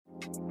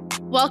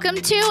Welcome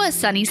to a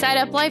Sunny Side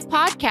Up Life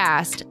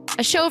podcast,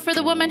 a show for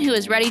the woman who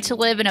is ready to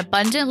live an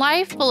abundant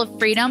life full of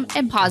freedom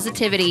and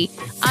positivity.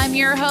 I'm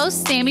your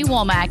host, Sammy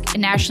Womack, a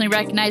nationally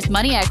recognized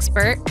money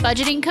expert,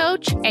 budgeting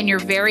coach, and your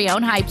very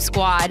own hype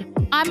squad.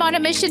 I'm on a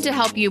mission to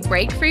help you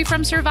break free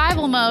from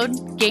survival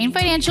mode, gain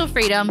financial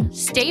freedom,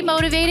 stay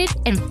motivated,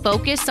 and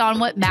focus on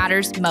what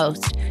matters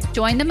most.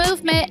 Join the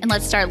movement and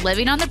let's start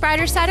living on the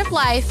brighter side of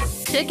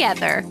life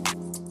together.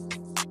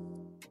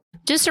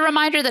 Just a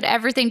reminder that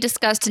everything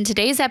discussed in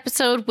today's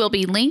episode will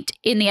be linked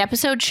in the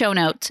episode show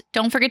notes.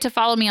 Don't forget to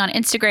follow me on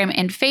Instagram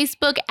and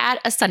Facebook at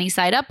A Sunny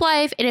Side Up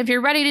Life. And if you're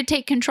ready to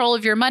take control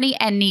of your money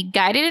and need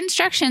guided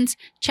instructions,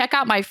 check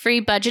out my free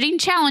budgeting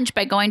challenge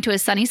by going to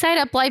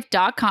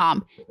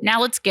asunnysideuplife.com.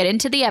 Now let's get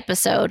into the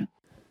episode.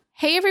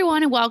 Hey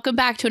everyone, and welcome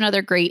back to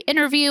another great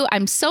interview.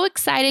 I'm so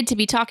excited to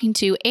be talking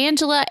to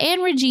Angela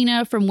and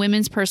Regina from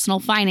Women's Personal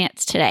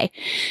Finance today.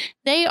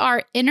 They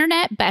are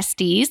internet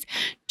besties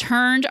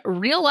turned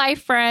real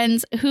life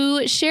friends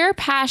who share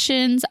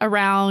passions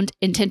around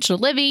intentional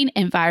living,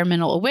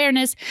 environmental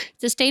awareness,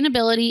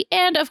 sustainability,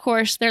 and of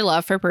course, their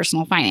love for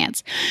personal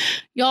finance.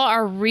 Y'all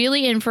are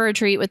really in for a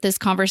treat with this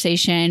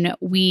conversation.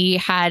 We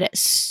had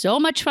so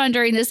much fun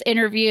during this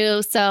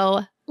interview,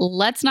 so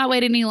let's not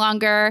wait any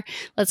longer.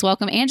 Let's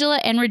welcome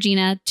Angela and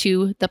Regina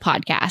to the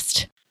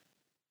podcast.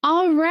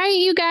 All right,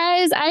 you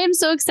guys, I am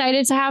so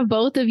excited to have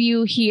both of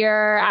you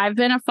here. I've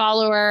been a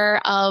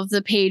follower of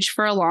the page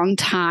for a long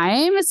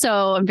time,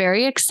 so I'm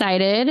very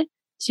excited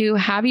to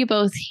have you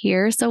both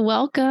here. So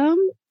welcome.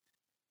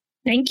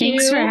 Thank you.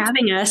 Thanks for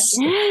having us.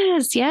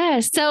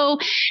 Yes. So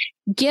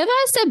give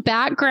us a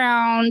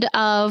background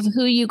of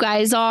who you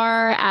guys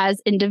are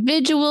as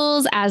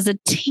individuals, as a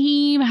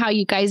team, how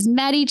you guys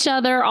met each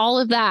other, all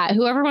of that.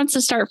 Whoever wants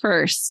to start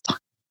first.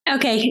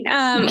 Okay.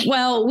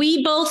 Well,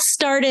 we both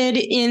started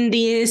in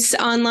this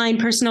online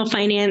personal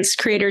finance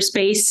creator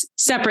space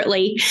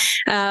separately.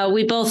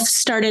 We both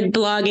started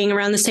blogging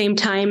around the same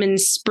time in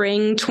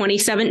spring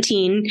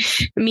 2017.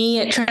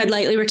 Me at Tread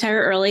Lightly,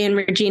 Retire Early, and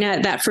Regina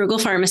at That Frugal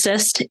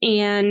Pharmacist.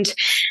 And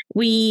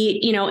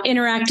we,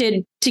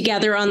 interacted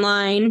together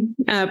online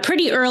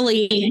pretty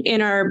early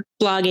in our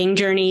blogging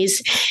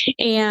journeys.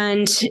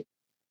 And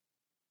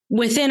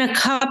within a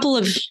couple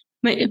of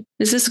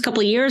is this a couple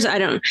of years? I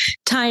don't.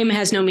 Time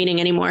has no meaning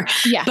anymore.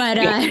 Yeah. But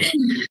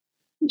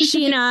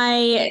she and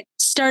I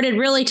started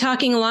really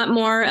talking a lot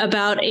more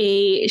about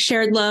a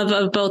shared love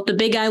of both the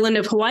Big Island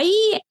of Hawaii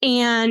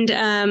and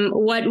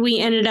what we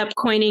ended up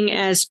coining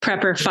as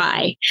Prepper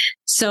Fi.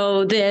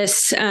 So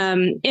this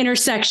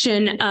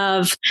intersection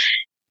of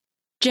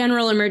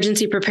general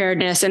emergency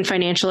preparedness and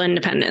financial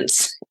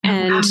independence.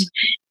 And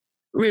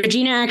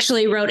Regina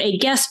actually wrote a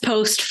guest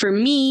post for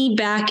me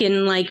back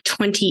in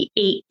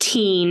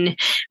 2018,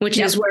 which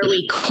is where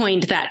we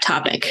coined that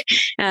topic.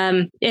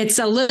 It's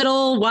a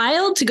little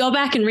wild to go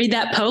back and read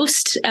that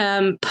post,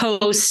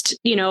 post,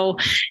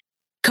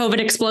 COVID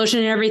explosion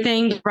and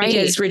everything, right?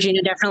 Because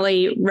Regina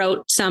definitely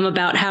wrote some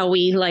about how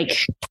we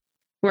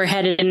we're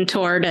headed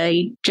toward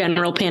a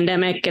general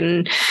pandemic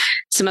and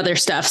some other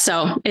stuff.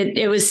 So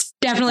it was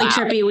definitely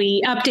trippy.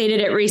 We updated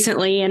it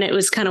recently and it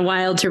was kind of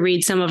wild to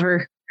read some of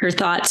her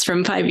thoughts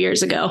from 5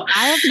 years ago.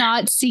 I have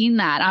not seen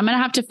that. I'm going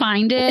to have to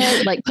find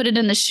it, put it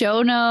in the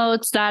show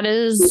notes.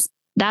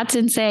 That's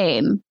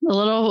insane. A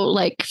little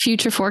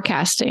future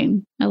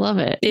forecasting. I love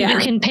it. Yeah. You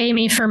can pay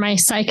me for my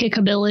psychic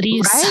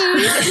abilities.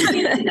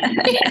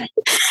 Right?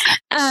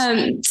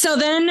 So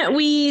then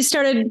we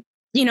started,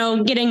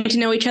 getting to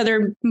know each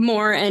other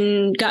more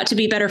and got to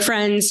be better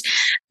friends.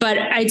 But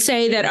I'd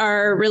say that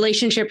our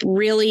relationship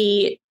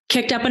really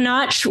kicked up a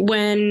notch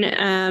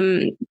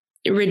when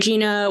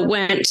Regina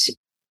went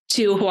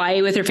to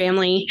Hawaii with her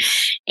family,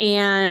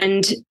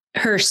 and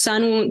her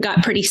son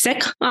got pretty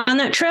sick on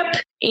that trip.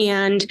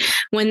 And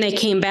when they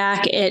came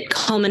back, it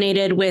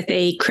culminated with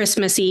a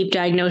Christmas Eve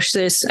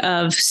diagnosis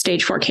of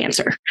stage 4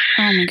 cancer.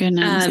 Oh my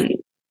goodness.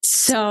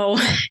 So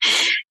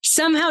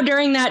somehow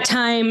during that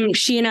time,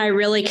 she and I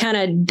really kind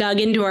of dug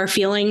into our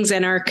feelings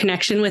and our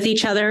connection with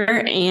each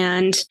other.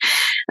 And,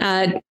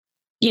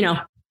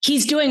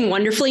 he's doing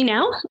wonderfully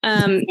now.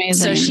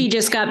 So she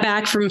just got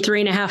back from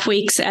 3.5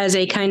 weeks as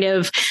a kind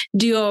of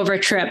do-over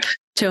trip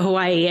to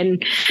Hawaii.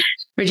 And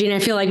Regina, I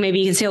feel like maybe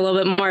you can say a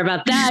little bit more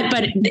about that,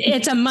 but it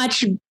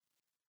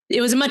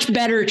was a much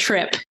better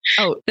trip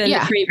than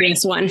the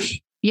previous one.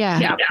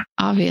 Yeah,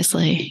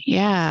 obviously.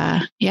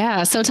 Yeah.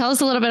 So tell us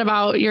a little bit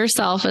about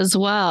yourself as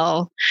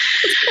well.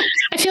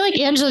 I feel like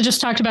Angela just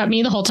talked about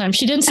me the whole time.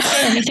 She didn't say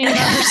anything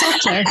about herself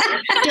there.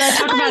 Do I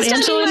talk about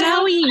Angela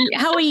now?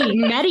 How we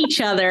met each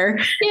other.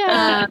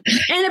 Yeah. But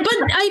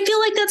I feel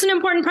like that's an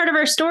important part of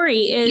our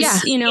story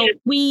is,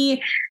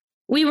 we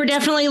were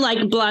definitely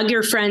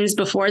blogger friends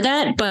before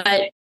that,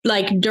 but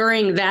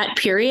during that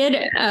period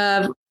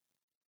of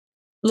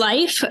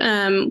life,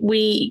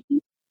 we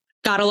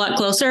got a lot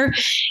closer.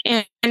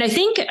 And I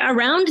think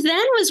around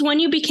then was when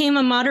you became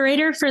a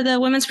moderator for the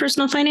Women's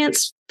Personal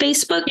Finance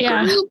Facebook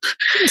group.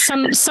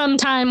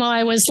 Sometime while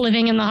I was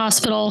living in the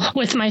hospital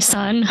with my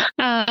son.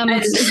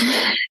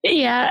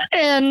 Yeah.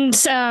 And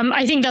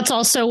I think that's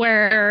also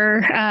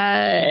where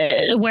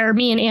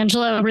me and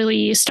Angela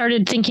really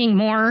started thinking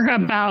more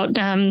about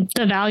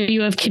the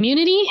value of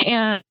community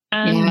and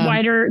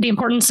wider the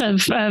importance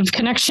of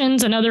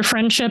connections and other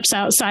friendships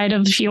outside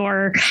of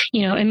your,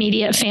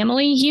 immediate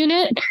family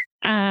unit.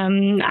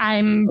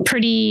 I'm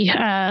pretty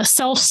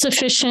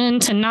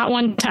self-sufficient and not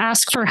one to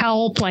ask for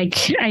help. Like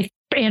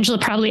Angela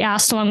probably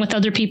asked along with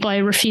other people. I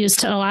refused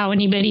to allow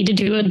anybody to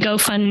do a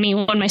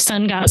GoFundMe when my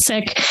son got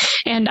sick,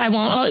 and I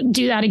won't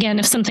do that again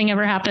if something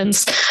ever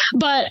happens.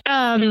 But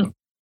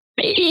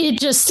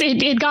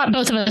it got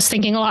both of us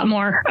thinking a lot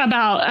more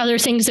about other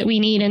things that we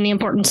need and the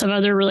importance of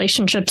other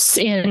relationships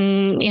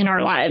in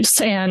our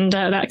lives. And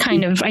that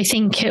kind of, I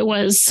think it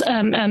was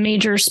a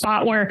major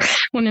spot where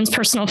Women's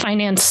Personal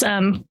Finance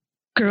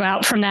grew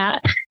out from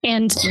that.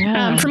 And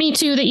for me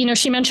too, that,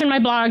 she mentioned my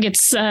blog.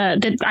 It's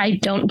that I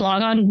don't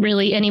blog on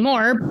really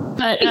anymore,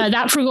 but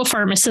That Frugal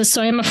Pharmacist.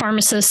 So I am a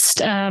pharmacist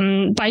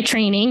by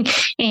training,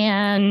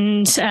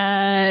 and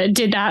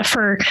did that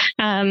for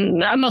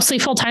mostly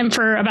full time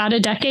for about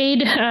a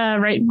decade,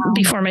 right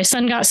before my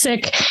son got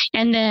sick,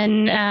 and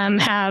then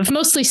have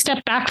mostly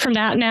stepped back from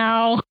that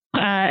now.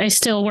 I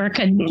still work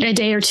a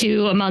day or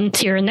two a month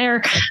here and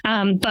there,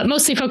 but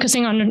mostly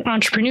focusing on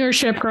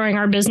entrepreneurship, growing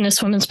our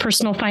business, Women's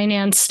Personal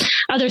Finance,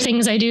 other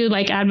things I do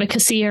like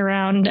advocacy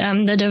around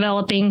the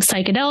developing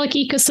psychedelic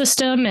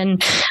ecosystem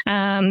and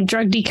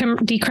drug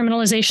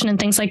decriminalization and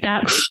things like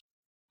that.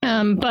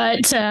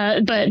 But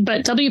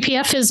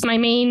WPF is my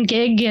main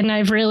gig, and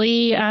I've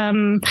really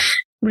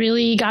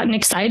gotten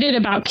excited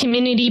about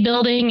community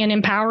building and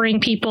empowering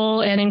people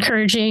and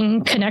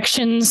encouraging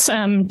connections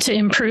to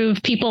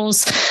improve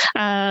people's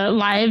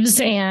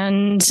lives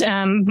and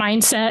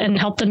mindset and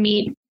help them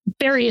meet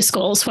various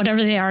goals,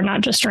 whatever they are,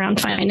 not just around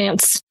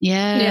finance.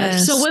 Yeah.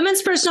 So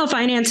Women's Personal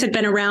Finance had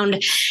been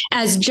around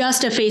as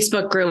just a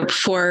Facebook group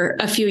for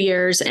a few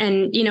years.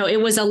 And,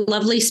 it was a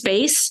lovely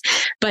space,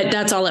 but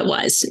that's all it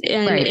was.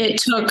 And It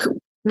took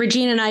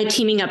Regina and I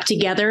teaming up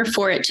together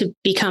for it to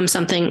become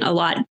something a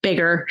lot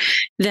bigger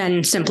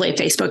than simply a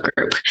Facebook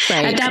group.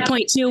 Right. At that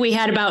point, too, we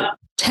had about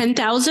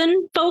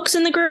 10,000 folks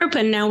in the group,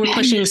 and now we're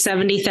pushing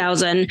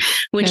 70,000,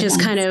 which is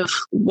kind of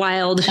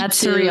wild. That's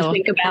to surreal.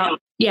 Think about.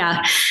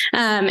 Yeah.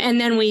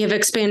 And then we have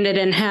expanded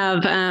and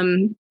have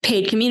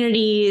paid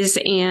communities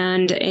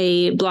and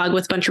a blog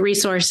with a bunch of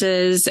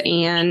resources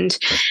and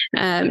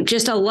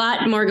just a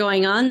lot more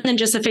going on than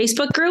just a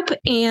Facebook group.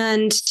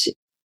 And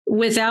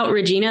without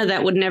Regina,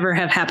 that would never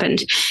have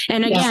happened.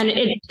 And again,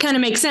 it kind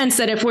of makes sense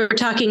that if we're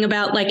talking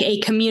about like a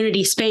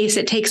community space,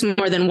 it takes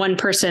more than one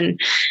person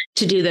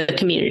to do the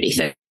community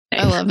thing.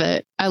 I love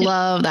it. I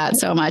love that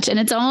so much. And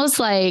it's almost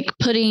like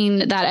putting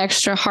that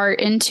extra heart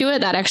into it,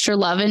 that extra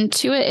love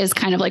into it is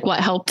kind of like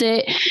what helped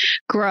it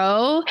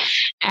grow.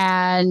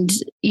 And,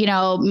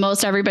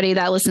 most everybody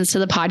that listens to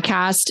the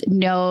podcast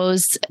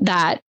knows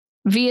that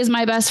V is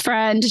my best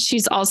friend.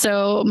 She's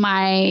also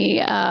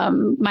my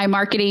my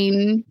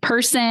marketing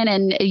person,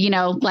 and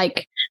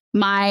like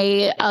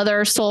my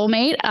other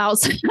soulmate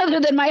other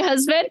than my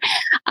husband.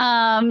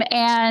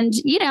 And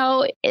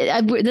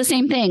the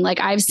same thing. Like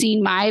I've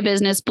seen my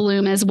business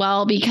bloom as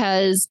well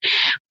because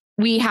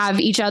we have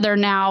each other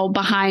now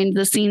behind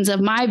the scenes of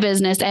my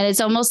business. And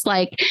it's almost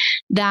like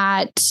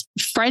that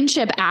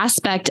friendship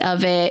aspect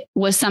of it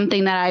was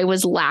something that I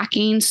was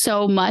lacking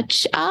so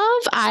much of.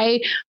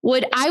 I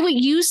would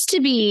used to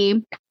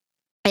be,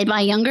 in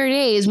my younger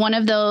days, one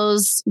of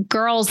those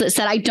girls that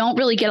said, I don't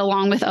really get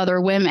along with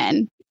other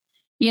women,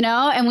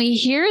 and we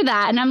hear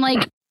that. And I'm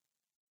like,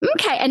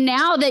 okay. And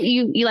now that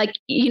you like,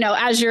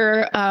 as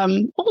you're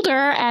older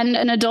and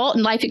an adult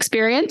and life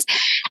experience,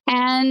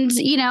 and,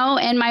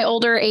 in my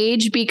older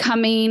age,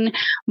 becoming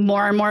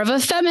more and more of a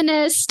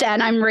feminist,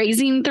 and I'm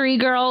raising 3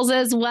 girls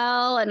as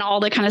well, and all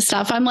that kind of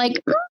stuff. I'm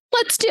like,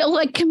 let's do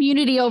like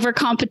community over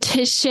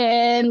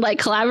competition, like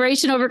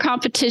collaboration over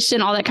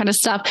competition, all that kind of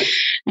stuff.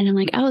 And I'm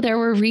like, oh, there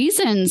were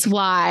reasons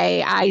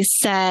why I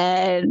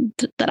said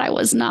that I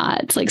was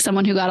not like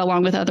someone who got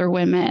along with other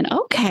women.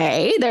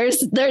 Okay. There's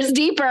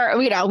deeper,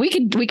 we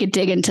could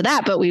dig into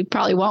that, but we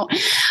probably won't.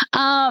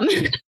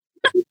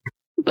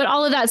 But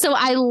all of that. So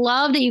I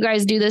love that you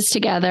guys do this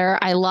together.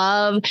 I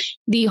love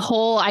the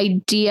whole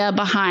idea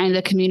behind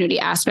the community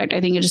aspect.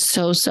 I think it is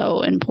so,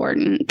 so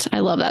important. I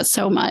love that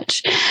so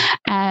much.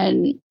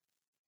 And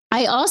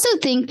I also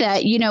think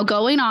that,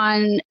 going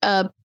on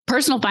a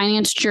personal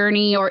finance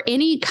journey or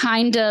any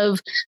kind of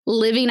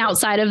living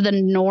outside of the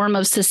norm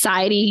of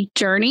society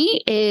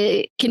journey,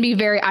 it can be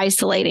very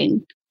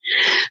isolating.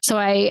 So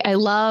I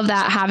love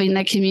that, having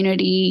the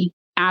community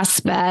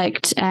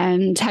aspect.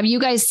 And have you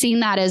guys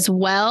seen that as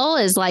well,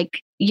 as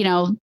like,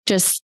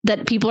 just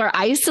that people are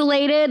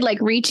isolated, like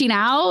reaching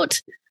out?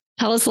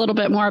 Tell us a little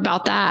bit more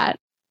about that.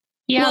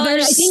 Yeah, well,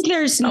 I think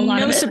there's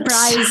no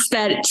surprise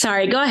that,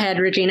 sorry, go ahead,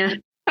 Regina.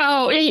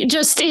 Oh, we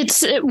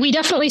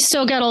definitely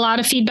still get a lot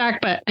of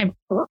feedback, but I'm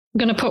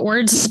going to put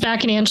words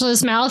back in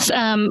Angela's mouth.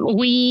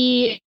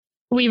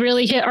 We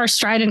really hit our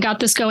stride and got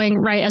this going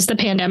right as the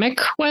pandemic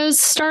was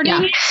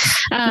starting.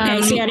 Yeah.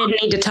 Okay, see, I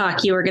didn't need to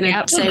talk. You were going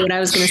to say what I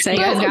was going to say.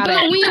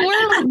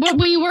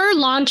 We were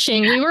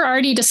launching. We were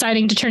already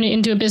deciding to turn it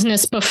into a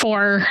business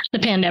before the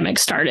pandemic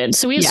started.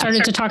 So we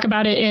started to talk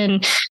about it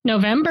in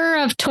November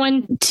of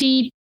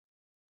 2019.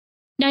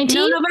 No,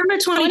 November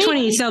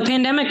 2020. So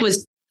pandemic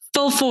was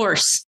full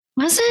force.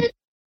 Was it?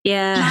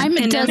 Yeah. Time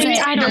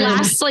doesn't, the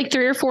last like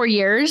 3 or 4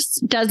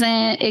 years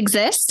doesn't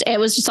exist. It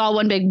was just all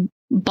one big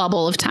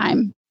bubble of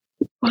time.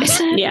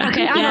 Was it? Yeah.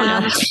 Okay. I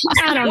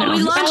don't know.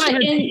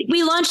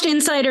 We launched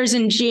Insiders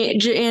in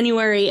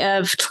January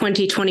of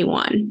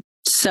 2021.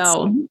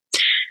 So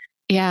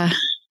yeah.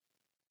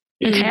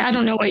 Okay. I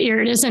don't know what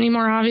year it is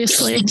anymore,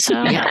 obviously.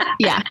 So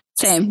yeah.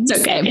 Same. It's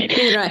okay.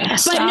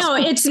 But no,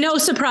 it's no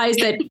surprise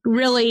that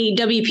really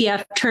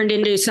WPF turned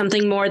into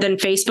something more than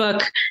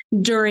Facebook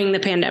during the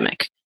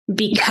pandemic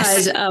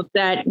because of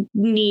that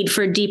need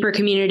for deeper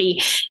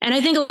community. And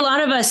I think a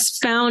lot of us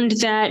found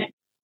that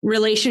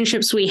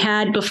relationships we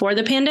had before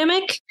the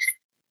pandemic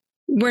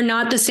were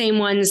not the same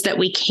ones that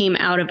we came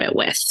out of it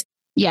with.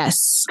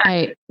 Yes.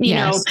 You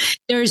know,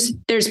 there's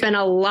been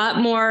a lot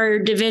more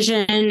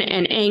division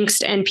and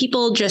angst and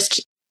people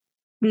just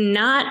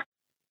not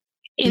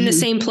in the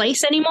same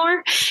place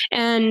anymore.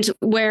 And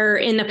where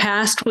in the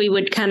past we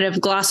would kind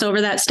of gloss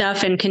over that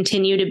stuff and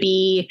continue to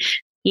be,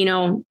 you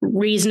know,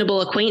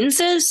 reasonable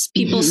acquaintances,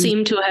 people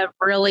seem to have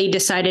really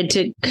decided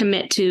to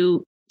commit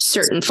to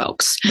certain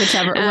folks,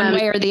 whichever one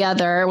way or the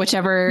other,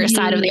 whichever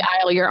side of the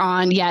aisle you're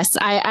on. Yes.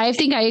 I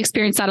think I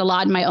experienced that a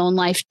lot in my own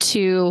life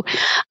too.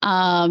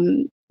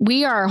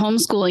 We are a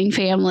homeschooling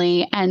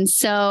family. And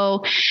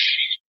so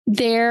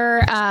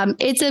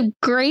it's a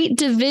great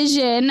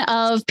division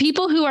of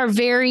people who are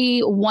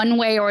very one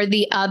way or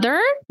the other,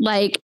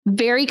 like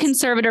very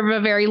conservative or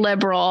very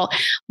liberal.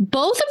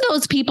 Both of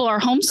those people are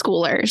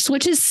homeschoolers,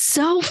 which is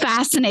so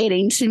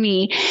fascinating to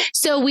me.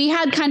 So we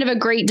had kind of a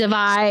great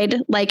divide,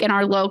 like in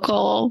our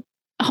local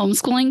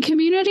homeschooling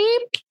community.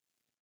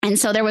 And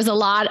so there was a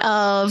lot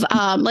of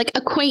like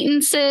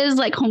acquaintances,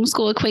 like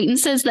homeschool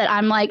acquaintances that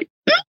I'm like,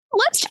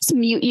 let's just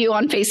mute you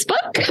on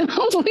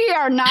Facebook. We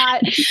are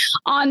not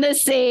on the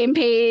same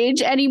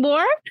page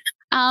anymore.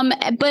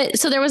 But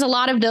so there was a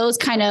lot of those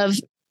kind of,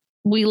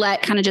 we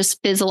let kind of just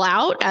fizzle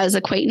out as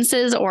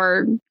acquaintances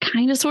or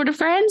kind of sort of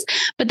friends.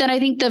 But then I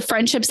think the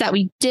friendships that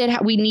we did,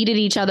 we needed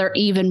each other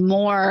even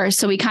more.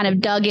 So we kind of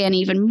dug in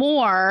even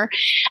more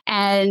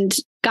and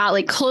got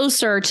like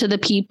closer to the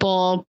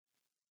people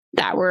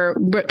that were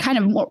kind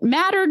of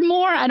mattered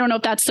more. I don't know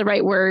if that's the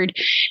right word.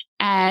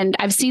 And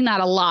I've seen that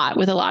a lot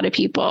with a lot of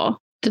people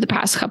through the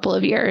past couple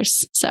of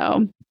years.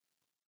 So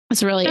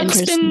it's really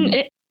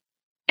interesting.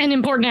 An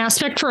important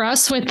aspect for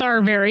us with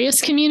our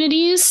various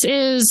communities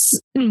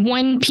is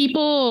when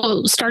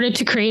people started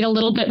to create a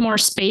little bit more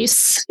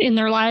space in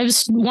their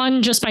lives,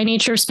 one, just by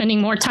nature of spending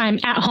more time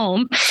at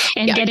home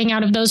and getting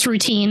out of those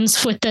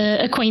routines with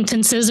the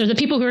acquaintances or the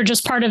people who are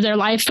just part of their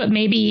life, but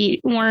maybe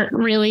weren't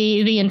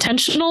really the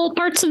intentional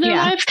parts of their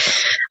life.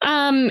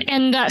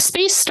 And that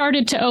space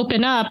started to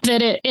open up,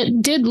 that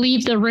it did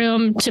leave the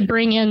room to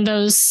bring in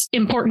those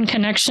important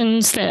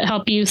connections that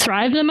help you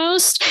thrive the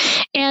most.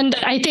 And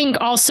I think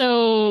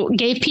also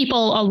gave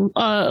people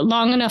a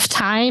long enough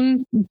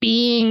time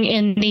being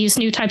in these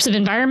new types of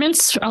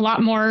environments, a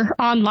lot more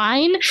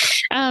online,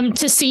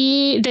 to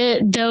see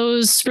that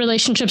those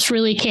relationships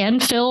really can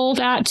fill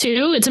that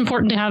too. It's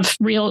important to have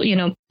real,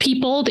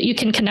 people that you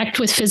can connect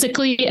with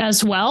physically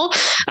as well.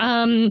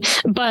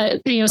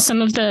 But,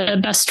 some of the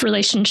best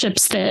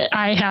relationships that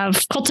I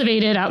have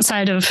cultivated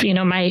outside of,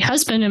 my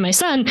husband and my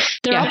son,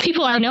 they're all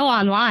people I know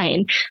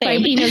online.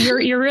 Like,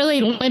 you're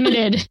really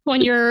limited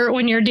when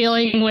you're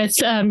dealing with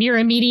your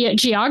immediate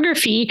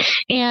geography.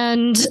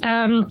 And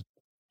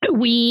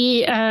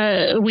we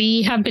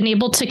have been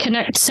able to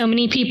connect so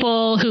many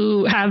people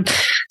who have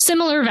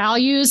similar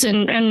values,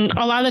 and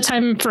a lot of the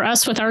time for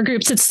us with our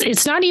groups,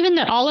 it's not even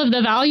that all of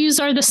the values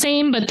are the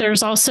same, but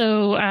there's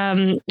also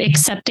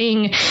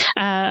accepting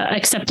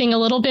a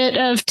little bit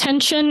of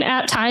tension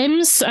at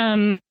times,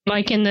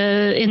 like in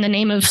the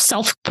name of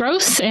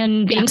self-growth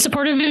and being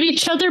supportive of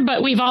each other.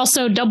 But we've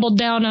also doubled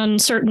down on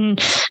certain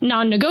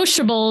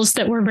non-negotiables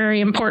that were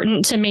very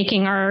important to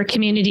making our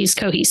communities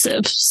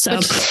cohesive. So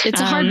it's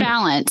a hard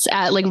balance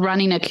at like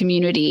running a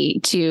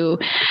community to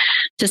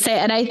say.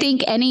 And I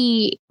think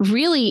any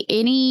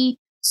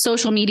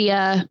social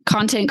media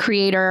content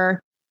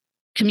creator,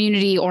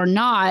 community or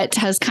not,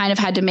 has kind of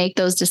had to make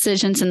those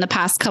decisions in the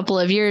past couple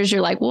of years.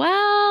 You're like,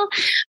 well,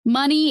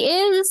 money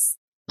is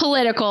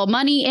political.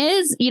 Money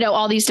is,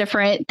 all these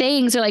different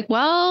things. Are like,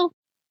 well,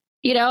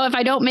 if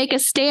I don't make a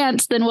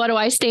stance, then what do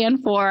I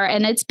stand for?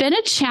 And it's been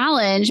a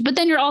challenge. But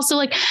then you're also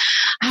like,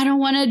 I don't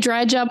want to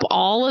dredge up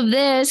all of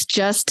this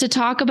just to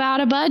talk about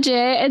a budget.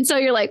 And so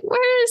you're like,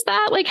 where is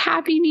that like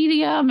happy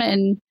medium?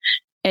 And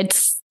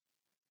it's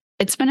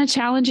it's been a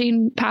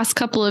challenging past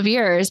couple of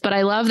years, but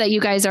I love that you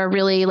guys are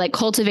really like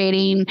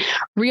cultivating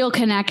real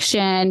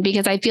connection,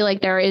 because I feel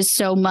like there is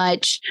so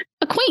much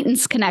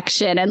acquaintance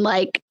connection and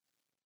like,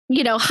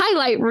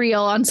 highlight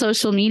reel on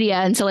social media.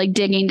 And so like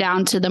digging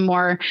down to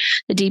the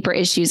deeper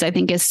issues, I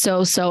think is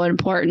so, so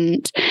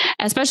important,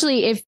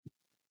 especially if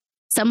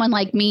someone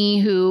like me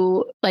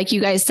who, like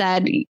you guys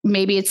said,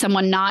 maybe it's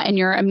someone not in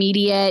your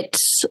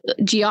immediate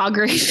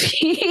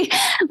geography,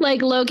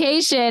 like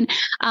location,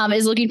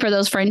 is looking for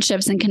those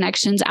friendships and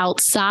connections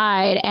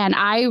outside. And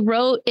I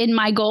wrote in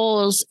my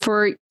goals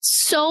for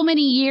so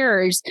many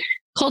years,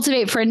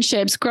 cultivate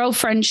friendships, grow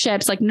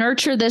friendships, like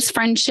nurture this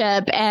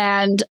friendship,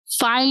 and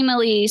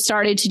finally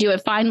started to do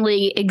it.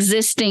 Finally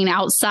existing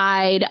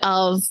outside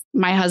of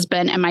my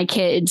husband and my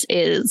kids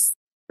is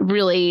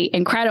really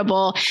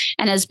incredible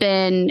and has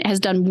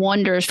done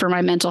wonders for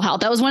my mental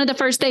health. That was one of the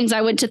first things.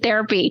 I went to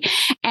therapy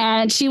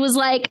and she was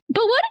like,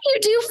 but what do you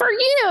do for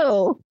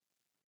you?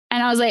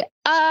 And I was like,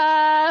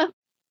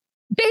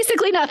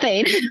 basically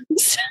nothing.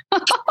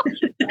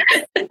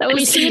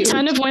 We see a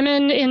ton of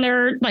women in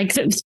their like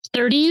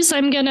 30s,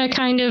 I'm going to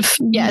kind of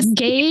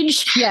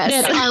gauge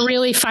that are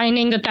really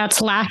finding that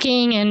that's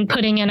lacking and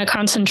putting in a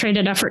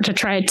concentrated effort to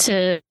try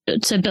to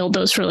build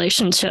those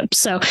relationships.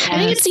 So I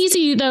think it's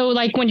easy though,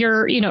 like when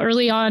you're,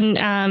 early on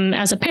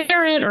as a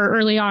parent or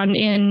early on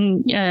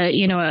in,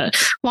 a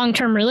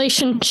long-term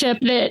relationship,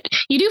 that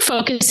you do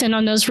focus in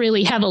on those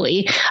really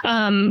heavily.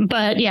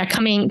 But yeah,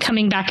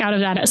 coming back out of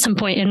that at some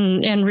point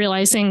and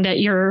realizing that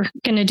you're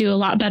going to do a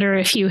lot better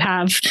if you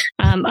have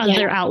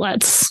other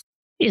outlets.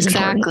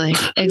 Exactly.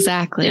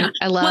 Yeah.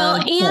 I love.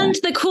 Well, and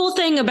the cool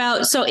thing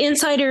about, so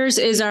Insiders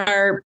is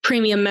our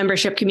premium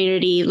membership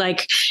community.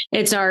 Like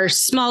it's our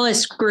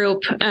smallest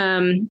group.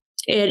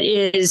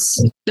 It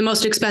is the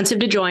most expensive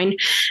to join.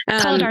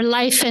 Called our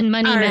Life and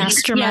Money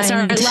Mastermind. Yes,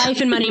 our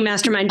Life and Money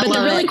Mastermind. But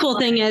the really cool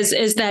thing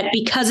is that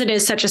because it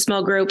is such a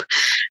small group,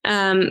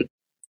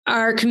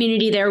 our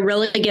community there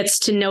really gets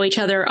to know each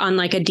other on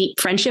like a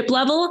deep friendship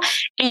level.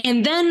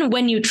 And then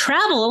when you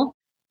travel,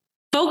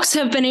 folks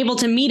have been able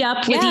to meet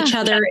up with each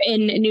other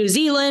in New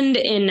Zealand,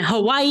 in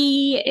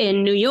Hawaii,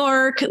 in New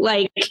York.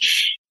 Like,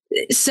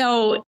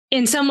 so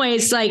in some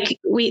ways, like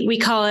we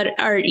call it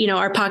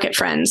our pocket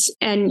friends,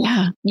 and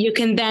you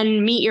can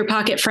then meet your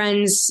pocket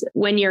friends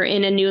when you're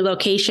in a new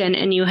location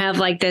and you have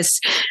like this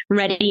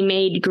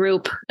ready-made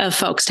group of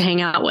folks to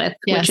hang out with,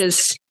 which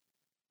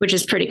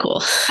is pretty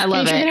cool. I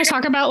love it. If you're going to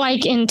talk about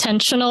like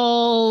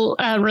intentional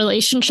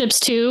relationships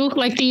too,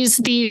 like these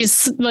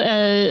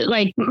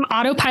like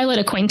autopilot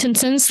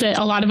acquaintances that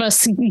a lot of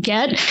us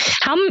get,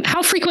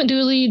 how frequent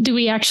do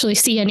we actually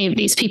see any of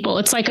these people?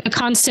 It's like a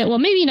constant, well,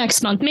 maybe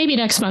next month, maybe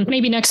next month,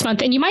 maybe next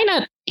month. And you might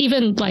not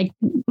even like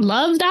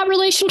love that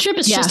relationship.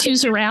 It's just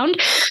who's around.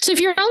 So if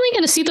you're only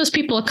going to see those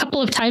people a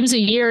couple of times a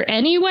year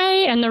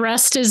anyway, and the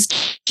rest is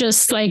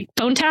just like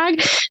phone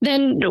tag,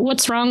 then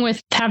what's wrong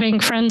with having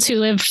friends who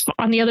live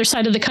on the other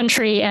side of the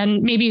country,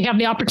 and maybe you have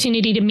the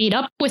opportunity to meet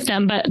up with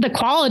them, but the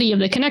quality of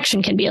the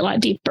connection can be a lot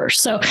deeper.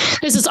 So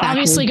this is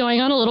obviously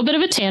going on a little bit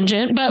of a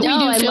tangent, but we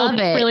do feel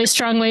really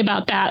strongly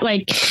about that.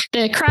 Like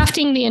the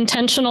crafting the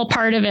intentional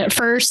part of it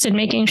first and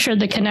making sure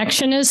the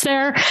connection is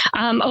there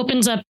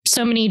opens up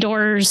so many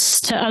doors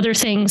to other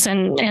things,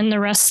 and the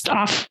rest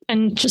off,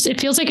 and just it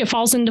feels like it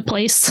falls into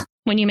place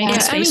when you make a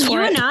space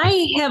for it. You and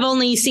I have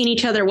only seen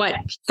each other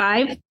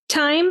 5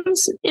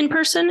 times in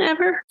person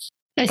ever.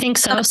 I think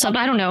so. So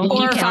I don't know.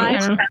 4 or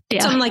 5,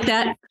 something like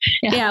that.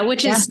 Yeah,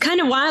 which is kind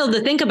of wild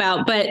to think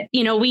about. But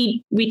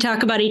we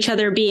talk about each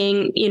other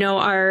being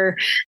our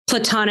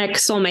platonic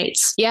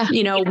soulmates. Yeah,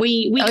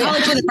 we call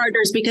each other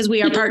partners because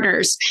we are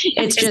partners.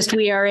 It's just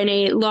we are in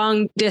a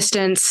long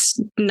distance,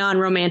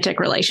 non-romantic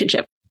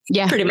relationship.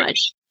 Yeah, pretty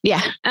much.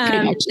 Yeah,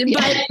 pretty much.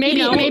 But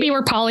maybe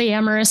we're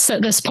polyamorous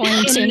at this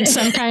point in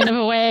some kind of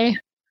a way.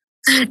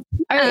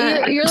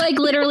 You're like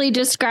literally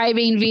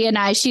describing V and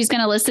I. She's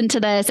going to listen to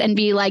this and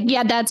be like,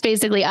 yeah, that's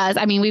basically us.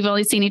 I mean, we've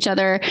only seen each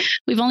other.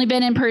 We've only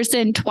been in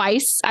person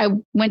twice. I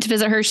went to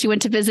visit her. She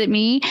went to visit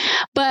me,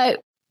 but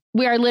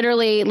we are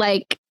literally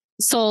like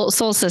soul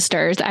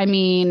sisters. I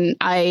mean,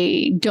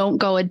 I don't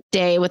go a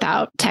day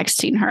without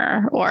texting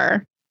her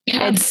or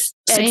it's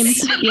same.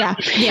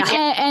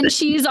 And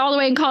she's all the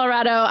way in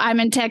Colorado. I'm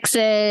in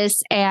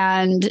Texas,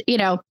 and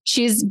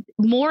she's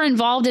more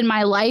involved in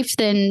my life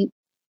than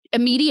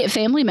immediate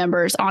family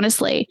members,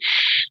 honestly,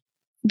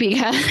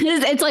 because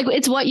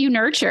it's what you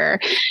nurture.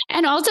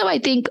 And also I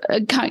think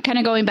kind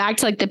of going back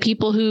to like the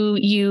people who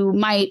you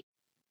might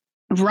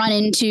run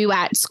into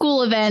at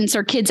school events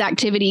or kids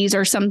activities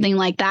or something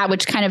like that,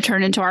 which kind of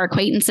turn into our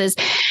acquaintances.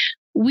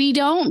 We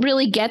don't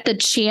really get the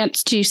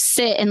chance to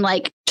sit and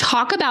like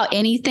talk about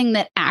anything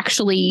that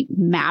actually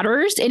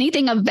matters,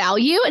 anything of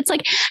value. It's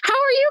like, how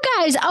are you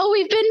guys? Oh,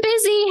 we've been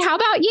busy. How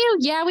about you?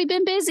 Yeah, we've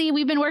been busy.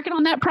 We've been working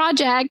on that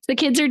project. The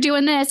kids are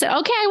doing this.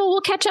 Okay, well,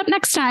 we'll catch up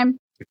next time.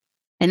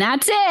 And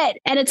that's it.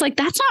 And it's like,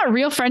 that's not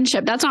real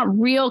friendship. That's not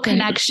real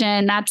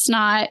connection.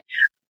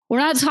 We're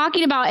not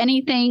talking about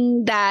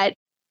anything that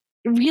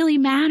really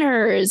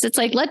matters. It's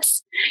like,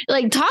 let's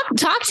like talk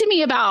to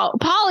me about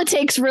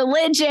politics,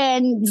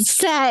 religion,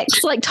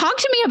 sex, like talk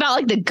to me about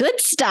like the good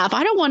stuff.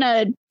 I don't want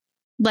to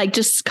like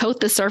just coat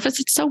the surface.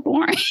 It's so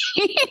boring.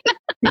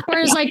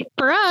 Whereas like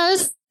for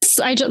us,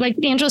 like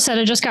Angela said,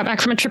 I just got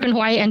back from a trip in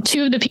Hawaii, and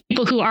two of the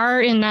people who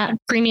are in that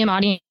premium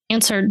audience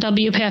are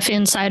WPF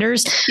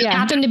insiders,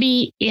 happen to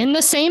be in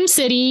the same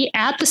city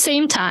at the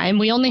same time.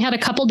 We only had a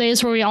couple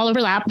days where we all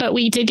overlapped, but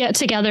we did get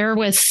together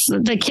with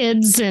the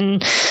kids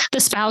and the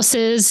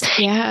spouses.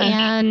 Yeah.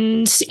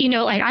 And, you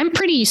know, like I'm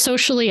pretty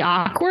socially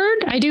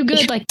awkward. I do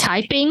good like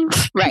typing.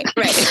 Right.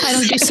 I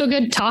don't do so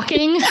good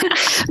talking.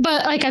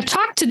 But like I've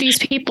talked to these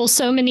people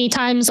so many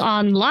times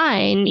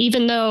online,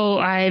 even though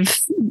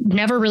I've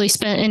never really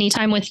spent any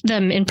time with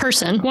them in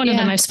person. One of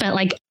them I've spent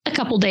like a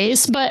couple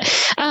days, but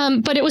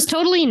it was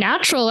totally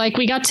natural. Like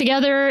we got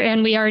together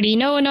and we already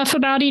know enough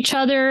about each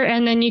other,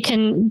 and then you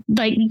can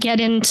like get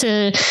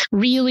into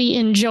really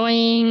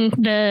enjoying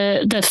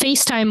the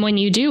FaceTime when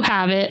you do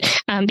have it,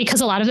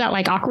 because a lot of that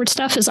like awkward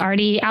stuff is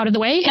already out of the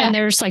way, and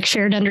there's like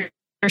shared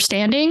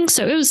understanding.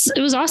 So it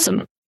was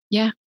awesome.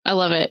 Yeah, I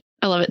love it.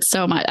 I love it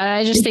so much.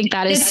 I just think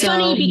that is so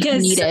funny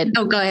because needed.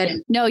 Oh, go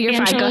ahead. No, you're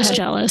fine. Go ahead.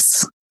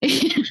 Jealous.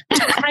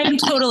 I'm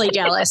totally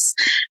jealous.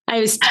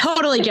 I was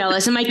totally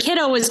jealous. And my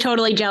kiddo was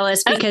totally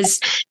jealous because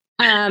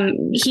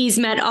he's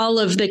met all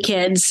of the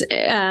kids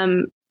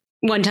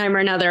one time or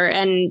another.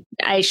 And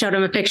I showed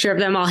him a picture of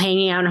them all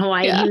hanging out in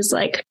Hawaii. Yeah. He was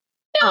like,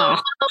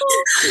 oh.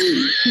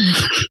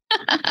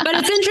 But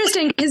it's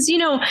interesting because, you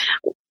know,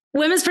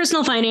 women's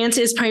personal finance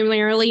is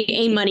primarily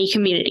a money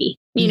community.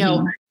 You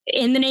know,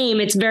 in the name,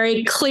 it's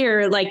very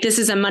clear, like this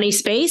is a money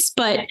space,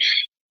 but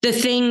the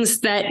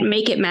things that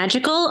make it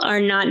magical are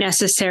not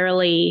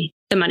necessarily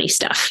the money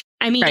stuff.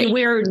 I mean,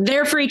 we're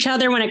there for each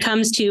other when it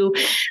comes to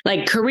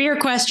like career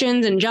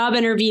questions and job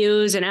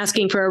interviews and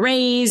asking for a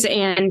raise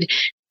and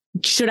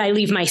should I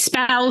leave my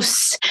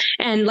spouse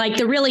and like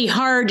the really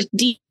hard,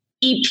 deep,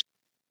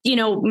 you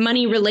know,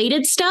 money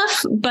related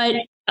stuff. But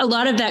a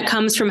lot of that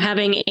comes from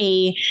having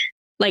a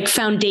like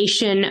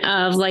foundation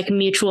of like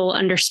mutual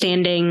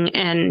understanding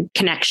and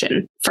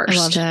connection first. I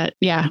love that.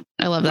 Yeah,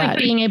 I love that. Like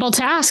being able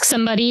to ask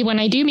somebody when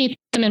I do meet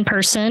them in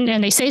person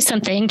and they say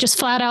something just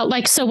flat out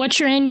like, so what's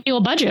your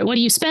annual budget? What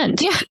do you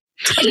spend? Yeah.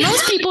 Like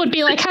most people would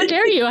be like, how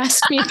dare you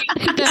ask me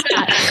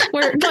that?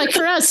 Where like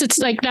for us, it's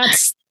like,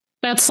 that's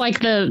like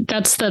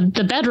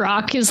the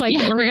bedrock is like,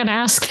 we're going to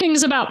ask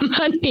things about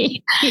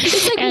money.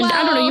 Like, and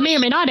I don't know, you may or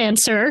may not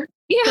answer.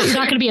 Yeah. But you're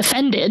not going to be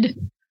offended.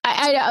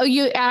 I know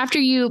after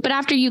you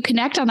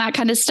connect on that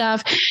kind of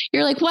stuff,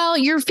 you're like, well,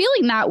 you're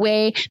feeling that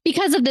way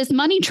because of this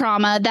money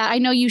trauma that I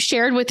know you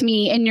shared with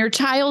me in your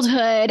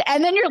childhood.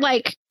 And then you're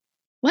like,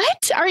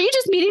 what? Are you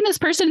just meeting this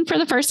person for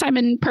the first time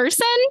in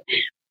person?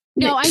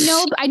 No,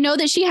 I know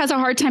that she has a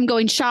hard time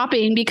going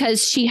shopping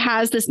because she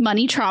has this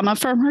money trauma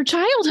from her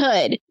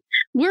childhood.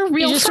 We're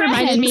real you just friends.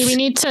 Reminded me we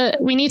need to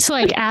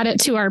like add it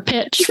to our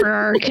pitch for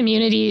our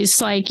communities.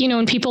 Like, you know,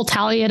 when people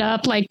tally it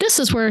up, like this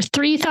is worth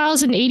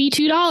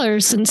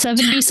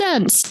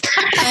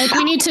 $3,082.70. Like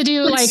we need to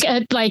do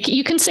like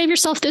you can save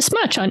yourself this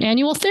much on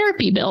annual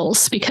therapy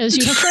bills because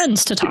you have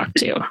friends to talk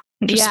to.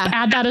 Just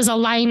add that as a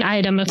line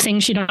item of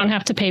things you don't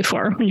have to pay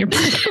for when you're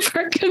part of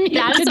our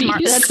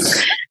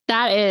communities.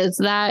 That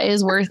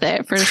is worth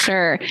it for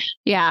sure.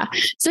 Yeah.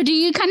 So do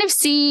you kind of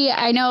see,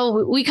 I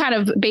know we kind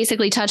of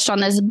basically touched on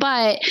this,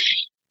 but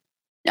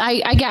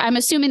I'm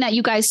assuming that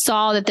you guys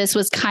saw that this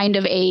was kind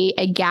of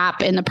a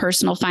gap in the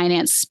personal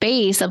finance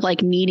space of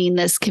like needing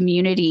this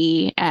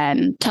community,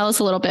 and tell us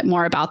a little bit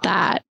more about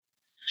that.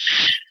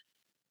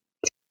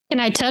 Can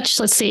I touch?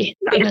 Let's see.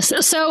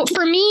 So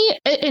for me,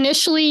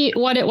 initially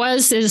what it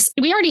was is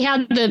we already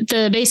had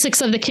the basics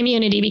of the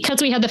community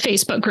because we had the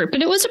Facebook group,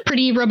 and it was a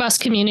pretty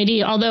robust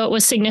community, although it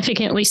was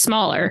significantly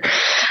smaller.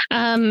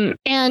 And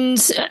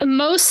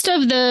most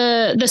of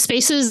the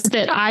spaces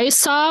that I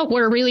saw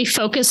were really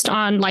focused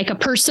on like a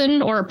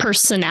person or a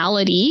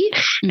personality.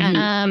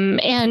 Mm-hmm.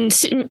 And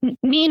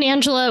me and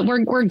Angela,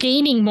 we're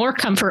gaining more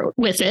comfort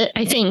with it,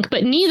 I think,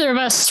 but neither of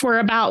us were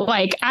about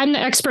like, I'm the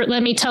expert.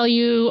 Let me tell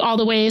you all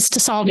the ways to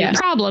solve your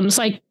problems.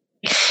 Like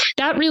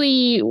that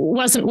really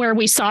wasn't where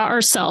we saw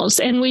ourselves.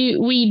 And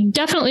we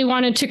definitely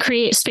wanted to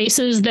create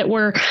spaces that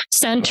were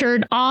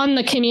centered on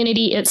the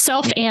community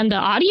itself and the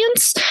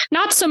audience,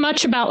 not so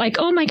much about like,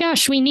 oh my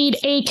gosh, we need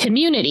a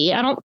community.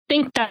 I don't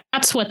think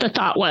that's what the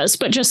thought was,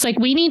 but just like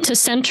we need to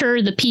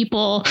center the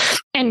people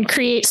and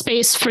create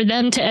space for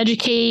them to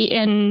educate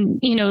and,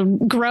 you know,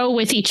 grow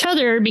with each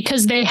other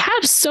because they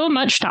have so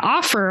much to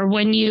offer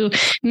when you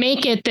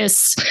make it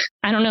this,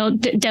 I don't know,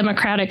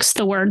 democratic's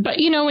the word, but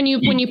you know, when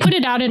you put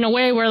it out in a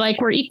way where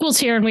like we're equals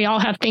here and we all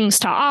have things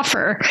to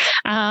offer.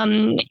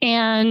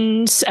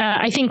 And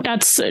I think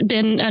that's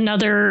been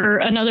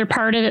another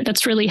part of it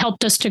that's really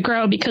helped us to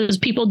grow because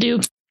people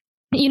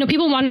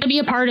want to be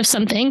a part of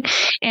something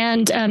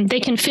and they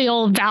can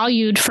feel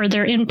valued for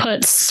their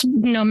inputs,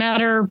 no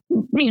matter,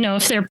 you know,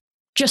 if they're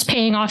just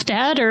paying off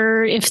debt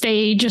or if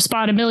they just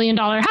bought $1 million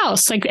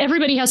house. Like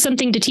everybody has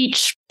something to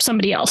teach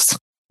somebody else.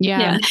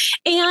 Yeah.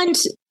 And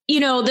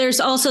there's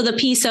also the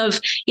piece of,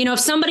 if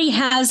somebody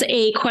has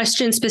a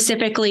question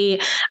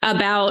specifically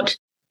about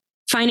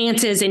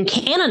finances in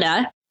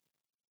Canada,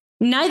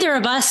 neither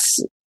of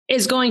us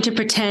is going to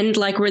pretend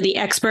like we're the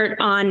expert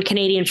on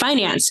Canadian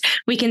finance.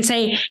 We can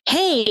say,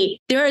 hey,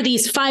 there are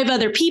these 5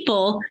 other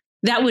people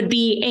that would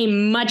be a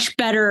much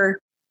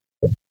better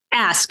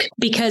ask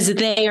because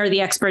they are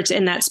the experts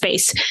in that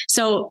space.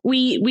 So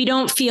we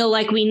don't feel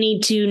like we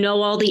need to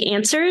know all the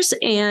answers.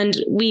 And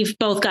we've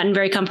both gotten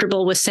very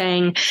comfortable with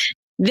saying,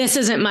 this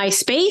isn't my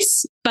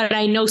space, but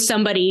I know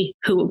somebody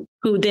who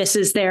this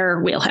is their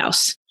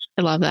wheelhouse.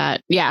 I love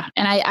that. Yeah.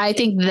 And I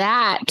think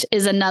that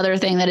is another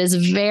thing that is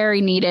very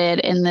needed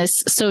in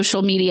this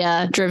social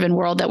media driven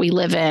world that we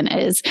live in,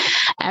 is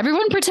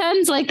everyone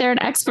pretends like they're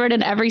an expert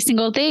in every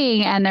single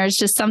thing. And there's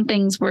just some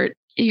things where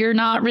you're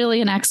not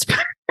really an expert.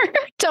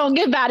 Don't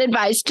give bad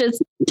advice.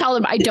 Just tell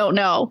them I don't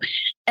know.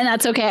 And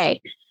that's okay.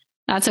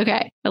 That's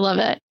okay. I love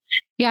it.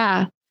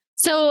 Yeah.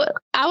 So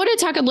I want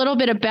to talk a little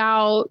bit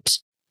about,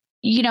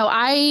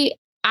 I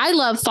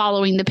love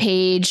following the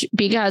page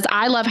because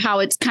I love how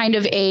it's kind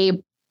of a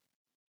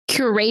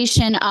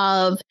curation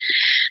of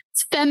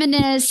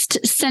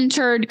feminist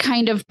centered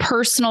kind of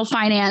personal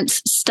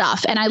finance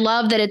stuff. And I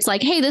love that it's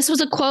like, hey, this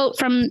was a quote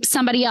from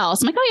somebody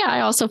else. I'm like, oh yeah,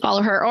 I also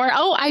follow her. Or,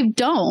 oh, I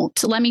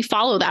don't. Let me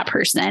follow that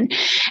person.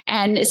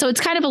 And so it's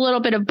kind of a little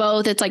bit of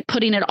both. It's like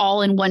putting it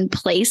all in one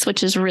place,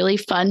 which is really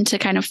fun to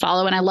kind of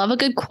follow. And I love a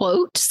good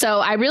quote. So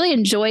I really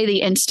enjoy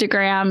the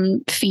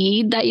Instagram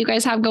feed that you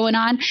guys have going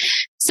on.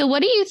 So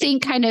what do you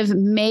think kind of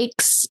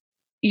makes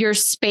your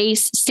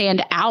space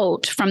stand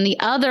out from the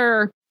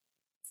other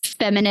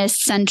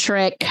feminist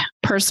centric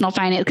personal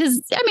finance?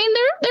 Because I mean,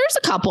 there's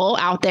a couple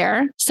out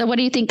there. So what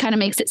do you think kind of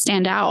makes it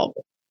stand out?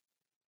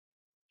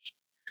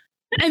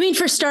 I mean,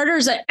 for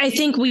starters, I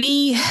think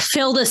we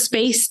filled a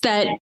space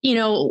that,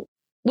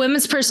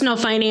 women's personal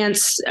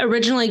finance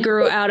originally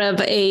grew out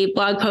of a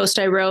blog post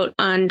I wrote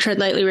on Tread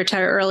Lightly,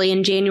 Retire Early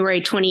in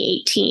January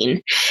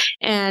 2018.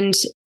 And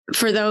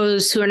for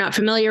those who are not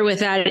familiar with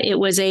that, it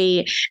was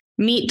a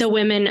meet the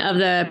women of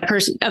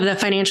the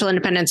financial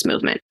independence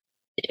movement.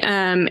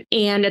 And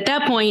at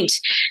that point,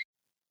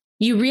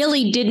 you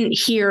really didn't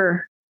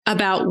hear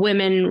about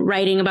women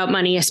writing about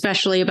money,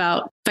 especially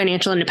about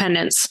financial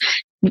independence.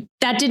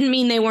 That didn't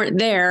mean they weren't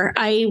there.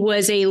 I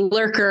was a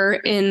lurker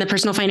in the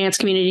personal finance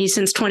community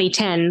since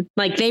 2010.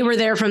 Like, they were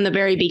there from the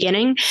very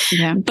beginning.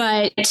 Yeah.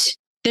 But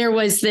there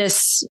was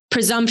this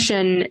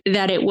presumption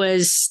that it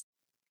was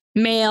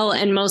male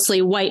and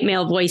mostly white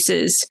male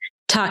voices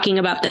talking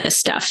about this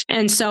stuff.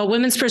 And so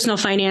women's personal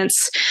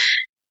finance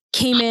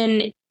came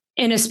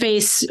in a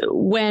space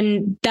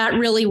when that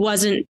really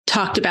wasn't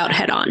talked about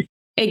head on.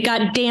 It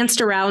got danced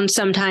around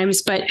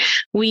sometimes, but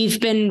we've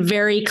been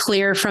very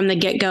clear from the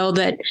get-go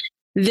that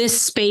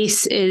this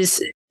space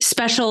is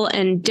special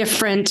and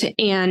different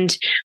and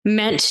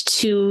meant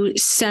to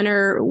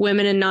center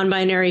women and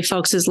non-binary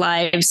folks'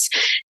 lives.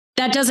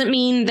 That doesn't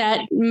mean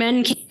that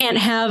men can't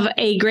have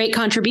a great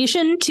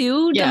contribution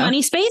to the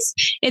money space.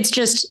 It's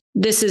just,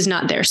 this is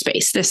not their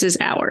space. This is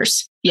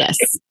ours. Yes.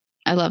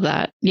 I love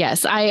that.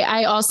 Yes.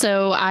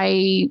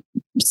 I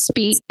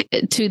speak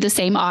to the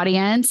same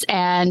audience,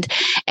 and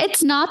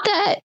it's not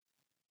that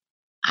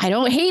I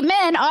don't hate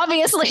men,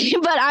 obviously,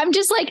 but I'm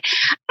just like,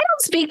 I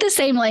don't speak the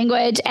same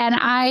language. And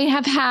I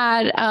have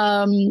had,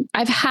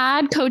 I've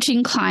had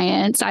coaching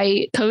clients.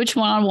 I coach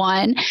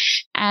one-on-one,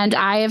 and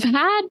I have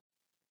had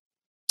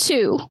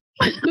 2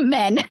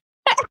 men.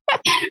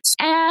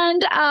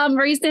 And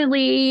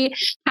recently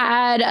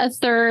had a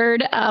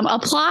third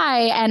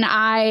apply, and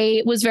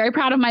I was very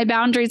proud of my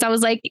boundaries. I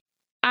was like,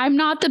 I'm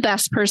not the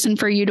best person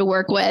for you to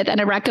work with.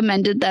 And I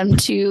recommended them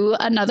to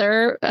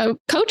another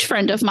coach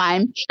friend of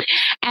mine.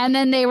 And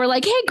then they were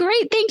like, hey,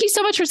 great. Thank you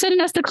so much for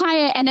sending us the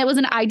client. And it was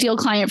an ideal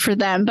client for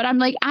them. But I'm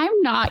like,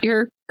 I'm not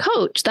your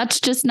coach. That's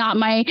just not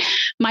my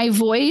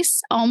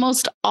voice.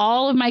 Almost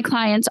all of my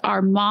clients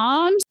are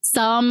moms.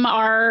 Some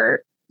are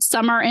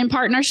in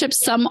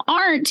partnerships, some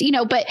aren't,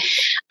 but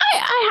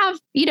I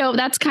have,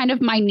 that's kind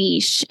of my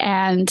niche.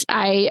 And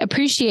I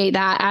appreciate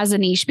that as a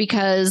niche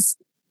because,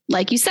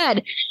 like you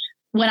said,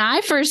 when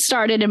I first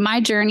started in my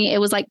journey, it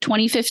was like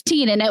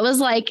 2015, and it was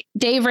like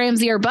Dave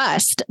Ramsey or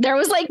bust. There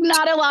was like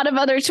not a lot of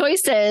other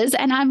choices.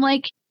 And I'm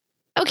like,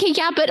 okay,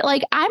 yeah, but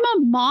like, I'm a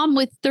mom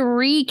with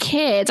 3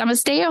 kids. I'm a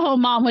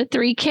stay-at-home mom with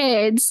 3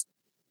 kids.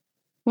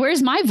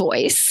 Where's my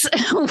voice?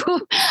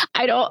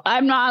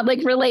 I'm not like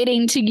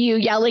relating to you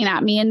yelling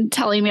at me and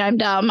telling me I'm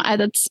dumb.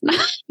 That's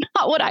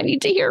not what I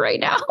need to hear right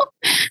now.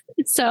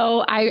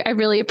 So I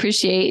really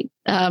appreciate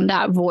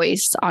that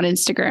voice on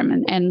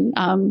Instagram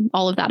and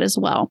all of that as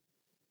well.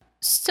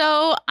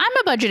 So I'm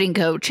a budgeting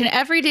coach, and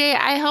every day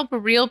I help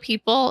real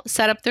people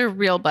set up their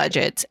real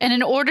budgets. And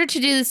in order to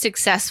do this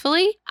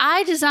successfully,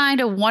 I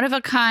designed a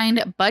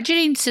one-of-a-kind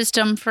budgeting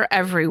system for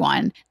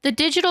everyone. The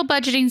digital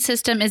budgeting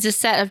system is a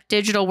set of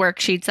digital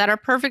worksheets that are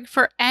perfect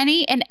for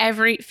any and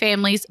every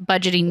family's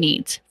budgeting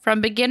needs,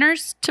 from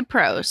beginners to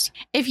pros.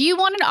 If you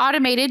want an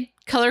automated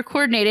color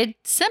coordinated,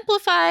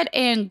 simplified,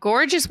 and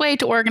gorgeous way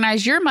to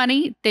organize your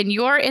money, then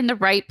you're in the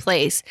right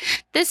place.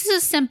 This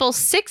is a simple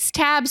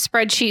 6-tab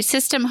spreadsheet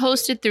system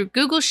hosted through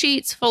Google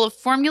Sheets full of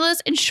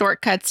formulas and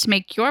shortcuts to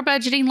make your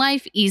budgeting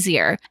life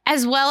easier,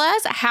 as well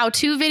as a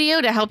how-to video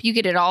to help you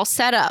get it all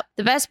set up.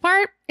 The best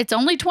part? It's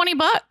only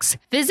 $20.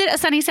 Visit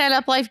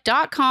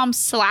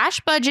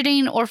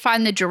sunnysideuplife.com/budgeting or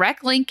find the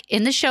direct link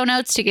in the show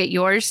notes to get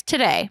yours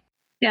today.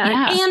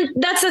 Yeah. And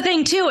that's the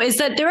thing, too, is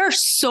that there are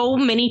so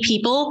many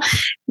people,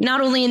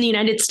 not only in the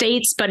United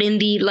States, but in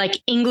the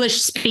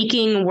English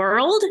speaking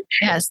world.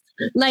 Yes.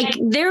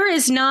 There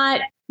is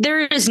not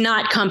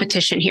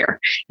competition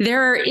here.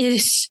 There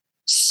is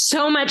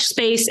so much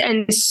space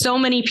and so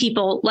many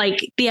people.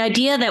 The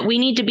idea that we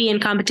need to be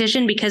in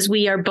competition because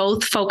we are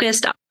both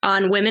focused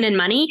on women and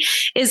money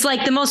is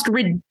the most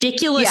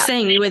ridiculous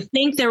thing. You would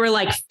think there were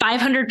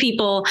 500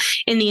 people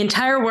in the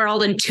entire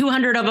world and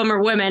 200 of them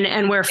are women,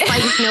 and we're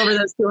fighting over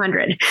those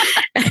 200.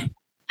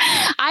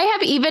 I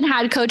have even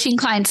had coaching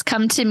clients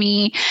come to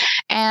me,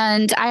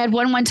 and I had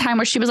one time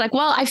where she was like,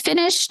 well, I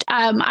finished,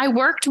 I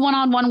worked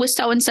one-on-one with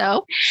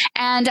so-and-so,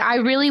 and I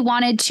really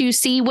wanted to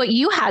see what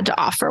you had to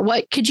offer.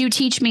 What could you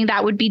teach me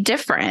that would be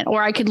different,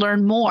 or I could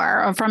learn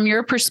more from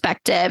your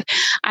perspective?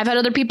 I've had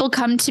other people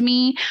come to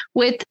me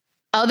with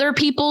other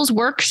people's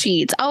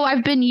worksheets. Oh,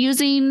 I've been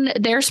using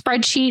their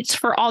spreadsheets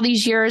for all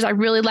these years. I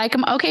really like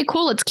them. Okay,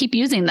 cool. Let's keep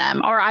using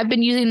them. Or I've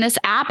been using this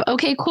app.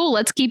 Okay, cool.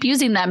 Let's keep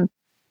using them.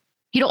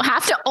 You don't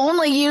have to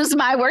only use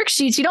my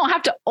worksheets. You don't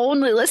have to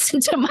only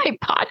listen to my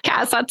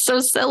podcast. That's so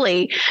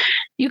silly.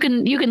 You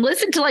can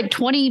listen to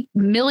 20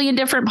 million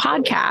different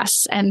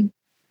podcasts and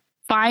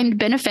find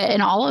benefit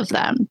in all of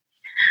them.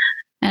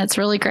 And it's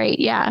really great.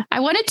 Yeah. I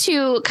wanted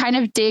to kind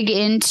of dig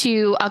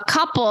into a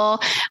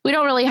couple. We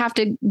don't really have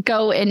to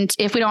go in.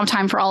 If we don't have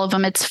time for all of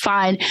them, it's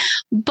fine.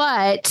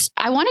 But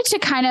I wanted to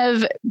kind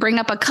of bring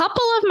up a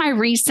couple of my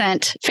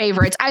recent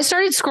favorites. I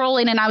started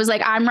scrolling and I was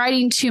like, I'm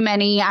writing too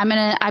many.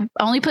 I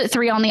only put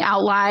 3 on the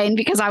outline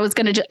because I was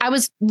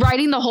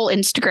writing the whole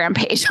Instagram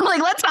page. I'm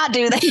like, let's not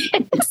do this.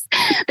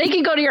 They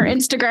can go to your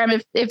Instagram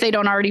if they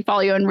don't already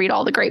follow you and read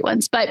all the great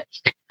ones. But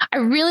I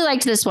really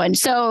liked this one.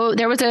 So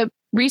there was a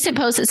recent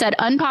post that said,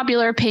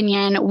 unpopular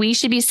opinion, we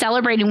should be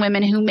celebrating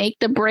women who make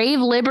the brave,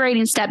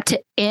 liberating step to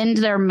end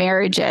their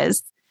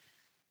marriages.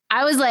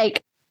 I was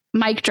like,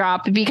 mic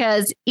drop,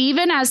 because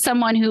even as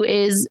someone who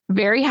is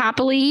very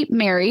happily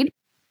married,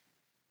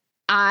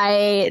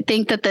 I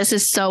think that this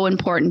is so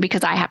important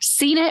because I have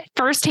seen it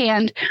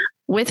firsthand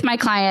with my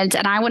clients,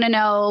 and I want to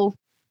know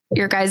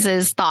your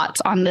guys'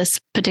 thoughts on this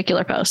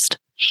particular post.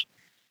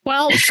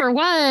 Well, for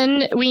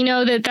one, we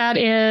know that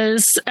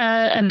is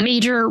a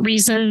major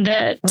reason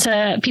that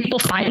people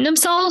find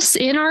themselves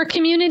in our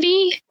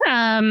community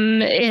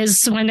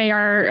is when they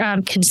are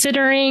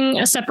considering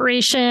a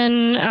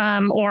separation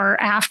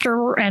or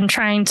after and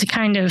trying to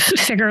kind of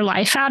figure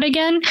life out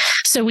again.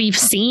 So we've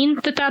seen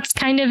that that's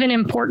kind of an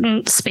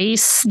important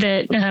space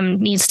that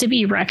needs to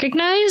be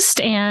recognized,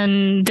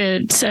 and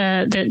that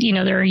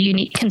there are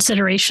unique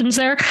considerations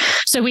there.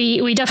 So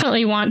we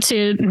definitely want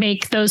to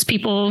make those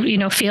people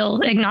feel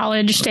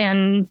acknowledged,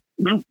 and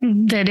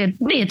that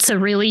it's a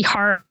really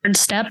hard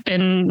step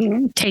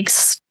and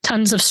takes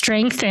tons of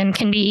strength and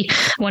can be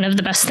one of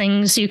the best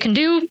things you can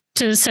do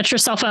to set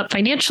yourself up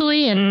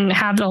financially and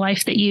have the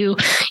life that you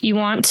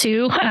want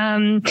to.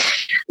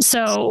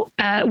 So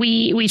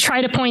we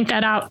try to point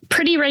that out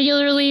pretty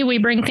regularly. We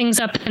bring things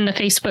up in the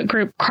Facebook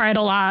group quite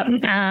a lot,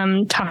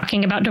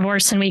 talking about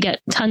divorce, and we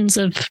get tons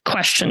of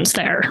questions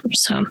there.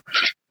 So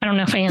I don't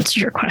know if I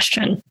answered your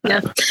question,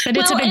 but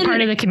it's a big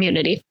part of the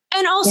community.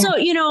 And also,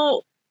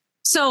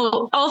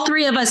 so all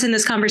 3 of us in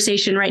this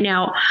conversation right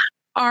now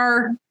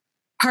are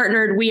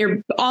partnered. We are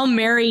all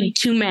married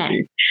to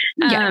men.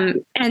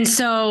 And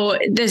so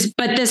this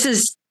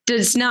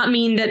does not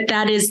mean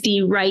that is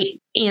the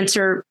right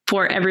answer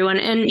for everyone.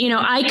 And,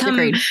 I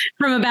come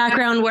from a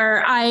background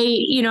where I,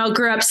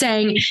 grew up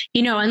saying,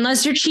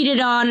 unless you're cheated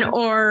on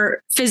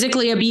or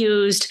physically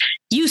abused,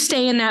 you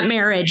stay in that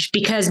marriage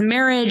because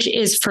marriage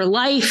is for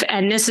life.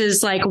 And this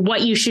is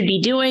what you should be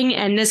doing.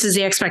 And this is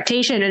the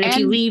expectation. And if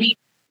you leave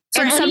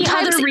for any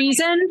other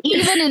reason,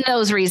 even in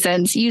those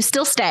reasons, you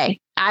still stay.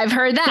 I've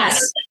heard that.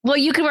 Yes. Well,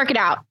 you can work it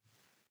out.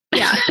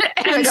 Yeah.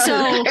 And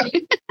so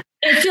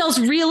it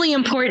feels really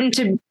important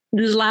to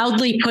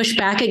loudly push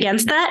back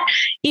against that.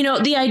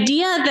 The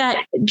idea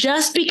that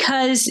just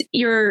because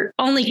you're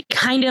only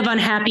kind of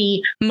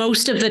unhappy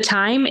most of the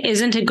time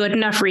isn't a good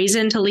enough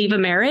reason to leave a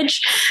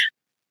marriage.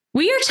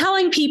 We are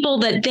telling people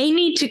that they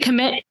need to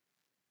commit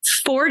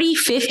 40,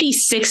 50,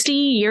 60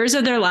 years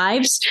of their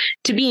lives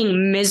to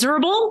being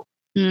miserable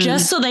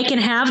just so they can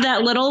have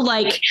that little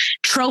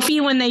trophy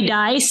when they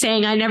die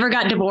saying, I never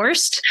got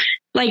divorced.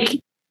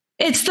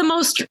 It's the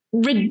most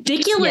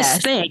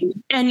ridiculous thing.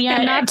 And yet,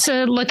 and not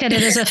to look at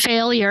it as a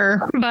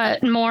failure,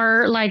 but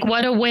more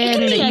what a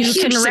win that you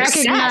can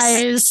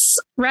recognize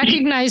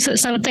that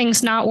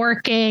something's not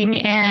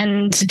working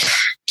and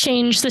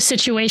change the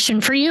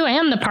situation for you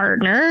and the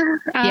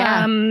partner,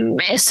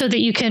 so that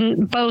you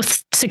can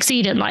both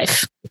succeed in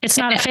life. It's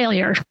not a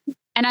failure.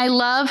 And I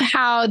love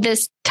how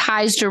this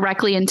ties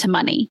directly into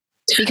money,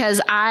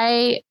 because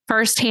I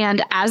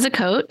firsthand as a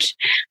coach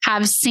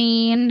have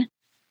seen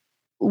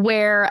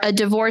where a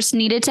divorce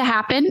needed to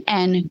happen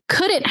and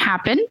couldn't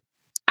happen.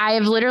 I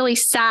have literally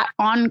sat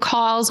on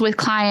calls with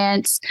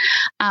clients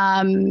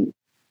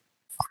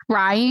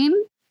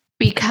crying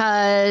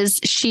because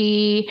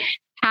she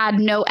had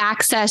no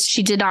access.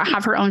 She did not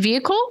have her own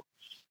vehicle.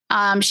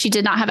 She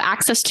did not have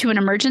access to an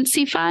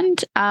emergency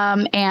fund,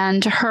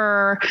 and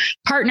her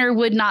partner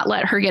would not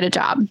let her get a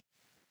job.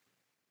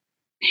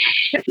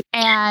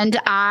 And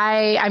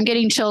I'm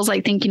getting chills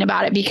like thinking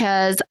about it,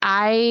 because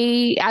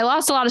I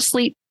lost a lot of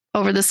sleep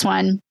over this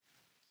one.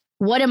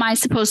 What am I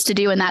supposed to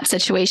do in that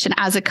situation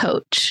as a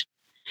coach?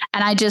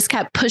 And I just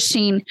kept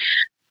pushing.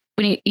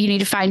 You need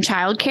to find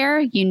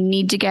childcare. You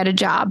need to get a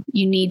job.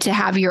 You need to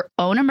have your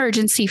own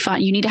emergency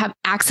fund. You need to have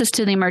access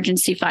to the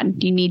emergency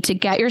fund. You need to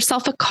get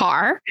yourself a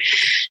car.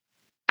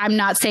 I'm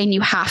not saying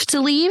you have to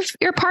leave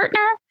your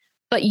partner,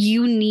 but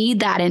you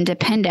need that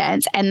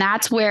independence. And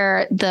that's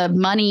where the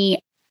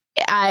money,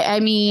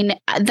 I mean,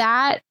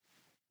 that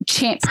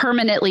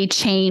permanently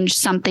changed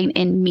something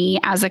in me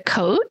as a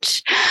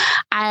coach.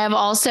 I have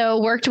also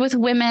worked with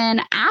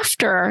women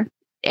after,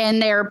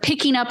 and they're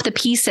picking up the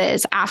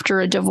pieces after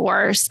a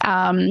divorce.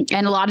 And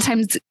a lot of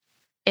times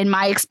in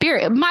my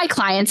experience, my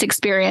clients'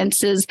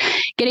 experience is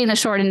getting the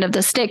short end of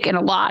the stick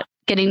and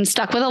getting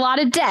stuck with a lot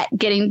of debt,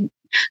 getting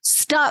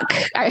stuck,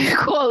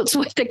 quotes,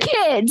 with the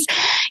kids,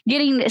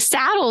 getting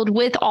saddled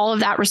with all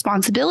of that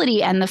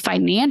responsibility and the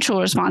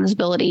financial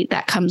responsibility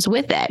that comes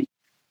with it.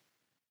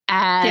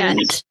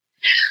 And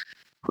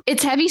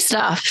it's heavy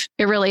stuff.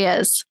 It really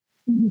is.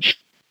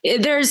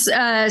 There's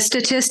a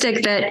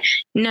statistic that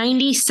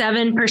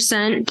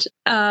 97%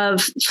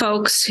 of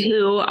folks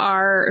who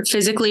are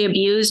physically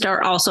abused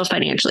are also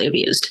financially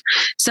abused.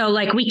 So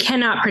like, we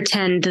cannot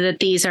pretend that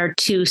these are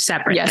two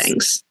separate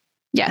things.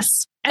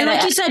 Yes. And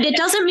like you said, it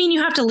doesn't mean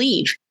you have to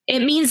leave.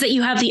 It means that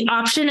you have the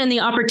option and the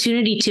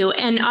opportunity to.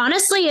 And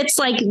honestly, it's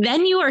like,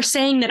 then you are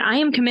saying that I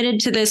am committed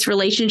to this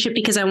relationship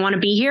because I want to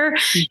be here,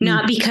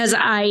 not because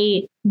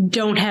I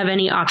don't have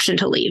any option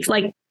to leave.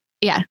 Like,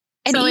 yeah.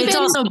 And so it's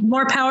also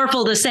more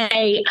powerful to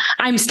say,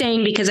 I'm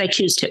staying because I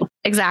choose to.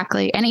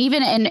 Exactly. And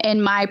even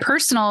in my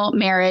personal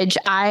marriage,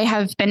 I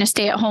have been a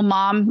stay-at-home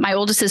mom. My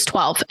oldest is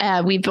 12.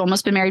 We've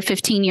almost been married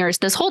 15 years.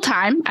 This whole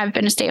time, I've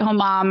been a stay-at-home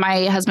mom.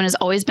 My husband has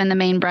always been the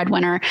main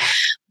breadwinner.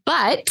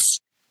 But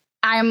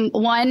I'm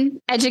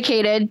 1,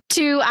 educated.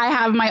 2, I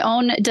have my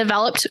own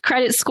developed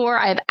credit score.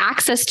 I have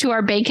access to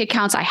our bank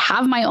accounts. I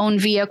have my own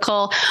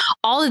vehicle.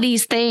 All of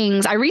these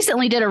things. I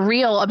recently did a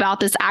reel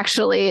about this,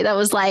 actually, that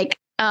was like,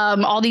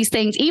 all these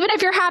things. Even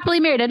if you're happily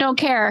married, I don't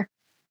care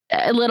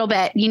a little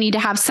bit. You need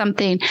to have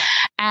something.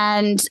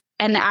 And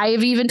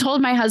I've even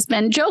told my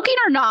husband, joking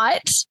or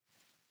not,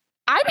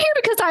 I'm here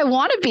because I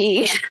want to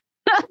be.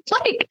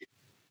 Like,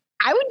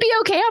 I would be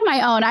okay on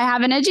my own. I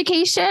have an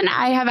education.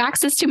 I have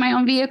access to my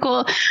own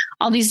vehicle,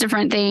 all these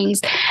different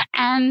things.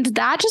 And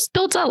that just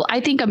built up,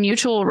 I think, a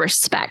mutual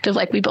respect of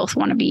like, we both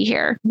want to be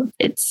here.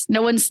 It's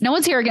no one's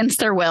here against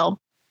their will.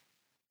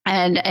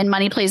 And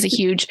money plays a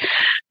huge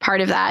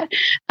part of that.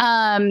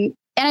 And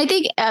I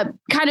think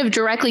kind of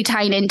directly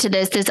tying into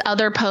this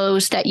other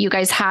post that you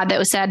guys had that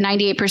was said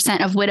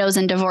 98% of widows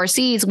and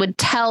divorcees would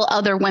tell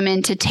other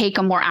women to take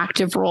a more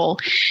active role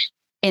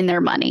in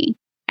their money.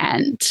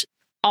 And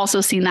also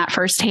seen that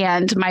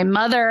firsthand. My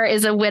mother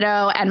is a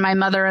widow and my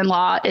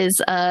mother-in-law is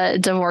a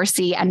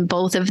divorcee, and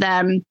both of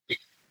them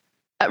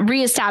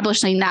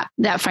reestablishing that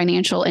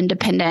financial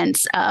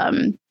independence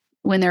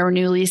when they were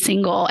newly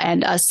single,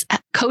 and us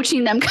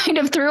coaching them kind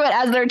of through it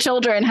as their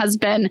children has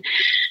been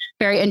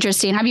very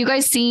interesting. Have you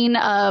guys seen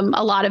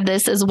a lot of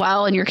this as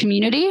well in your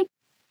community?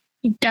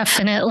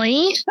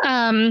 Definitely.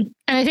 And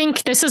I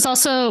think this is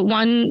also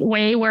one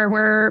way where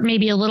we're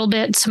maybe a little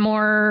bit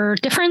more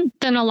different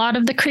than a lot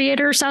of the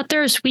creators out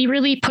there, is we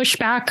really push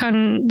back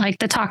on like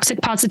the toxic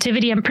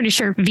positivity. I'm pretty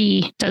sure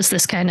V does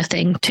this kind of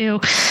thing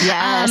too.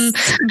 Yes.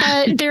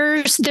 But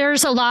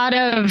there's a lot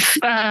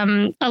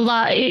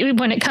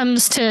when it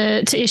comes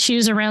to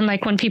issues around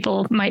like when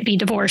people might be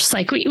divorced,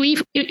 like we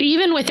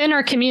even within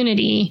our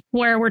community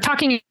where we're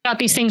talking about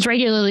these things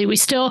regularly, we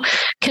still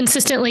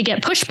consistently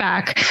get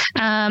pushback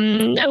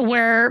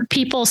where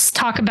people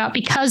talk about,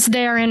 because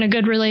they're in a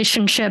good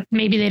relationship,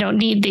 maybe they don't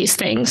need these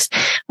things,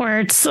 where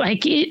it's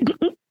like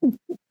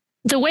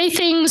the way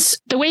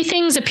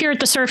things appear at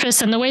the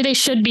surface and the way they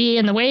should be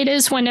and the way it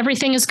is when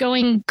everything is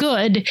going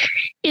good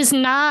is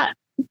not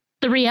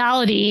the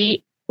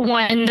reality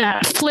when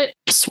that flip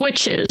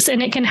switches.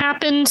 And it can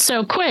happen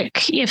so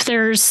quick if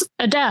there's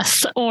a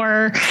death,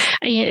 or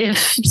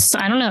if,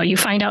 I don't know, you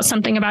find out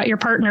something about your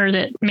partner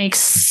that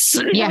makes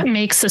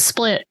a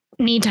split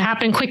need to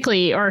happen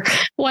quickly or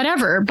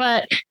whatever,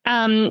 but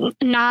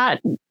not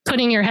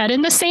putting your head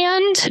in the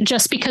sand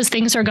just because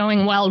things are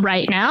going well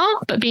right now,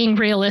 but being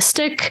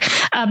realistic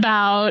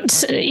about,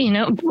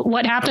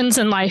 what happens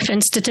in life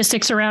and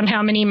statistics around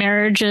how many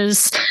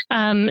marriages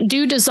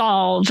do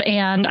dissolve.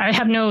 And I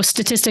have no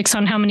statistics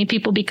on how many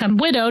people become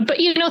widowed, but,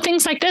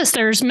 things like this,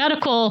 there's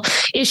medical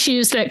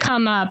issues that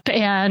come up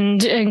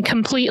and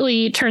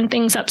completely turn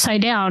things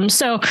upside down.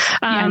 So,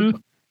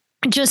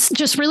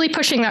 just really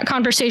pushing that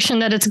conversation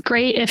that it's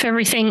great if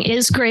everything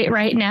is great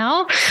right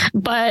now,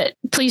 but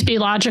please be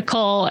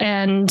logical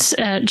and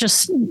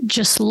just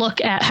look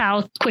at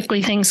how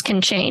quickly things can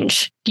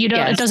change.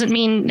 It doesn't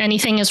mean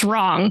anything is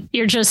wrong.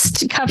 You're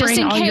just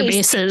covering all your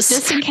bases.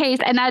 Just in case.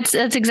 And that's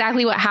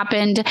exactly what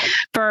happened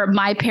for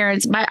my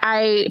parents.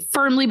 I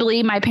firmly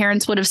believe my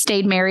parents would have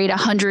stayed married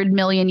 100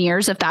 million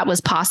years if that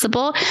was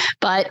possible.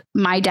 But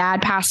my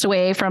dad passed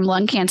away from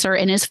lung cancer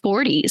in his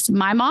 40s.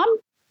 My mom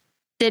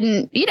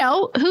didn't,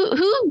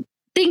 who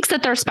thinks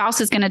that their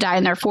spouse is going to die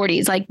in their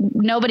 40s? Like,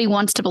 nobody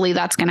wants to believe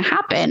that's going to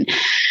happen.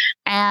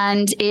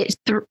 And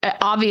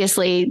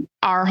obviously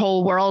our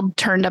whole world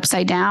turned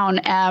upside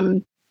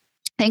down.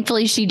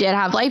 Thankfully, she did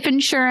have life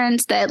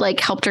insurance that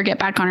helped her get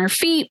back on her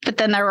feet. But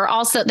then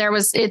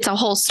it's a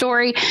whole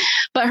story.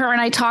 But her and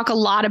I talk a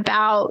lot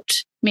about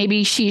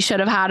maybe she should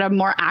have had a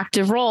more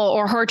active role,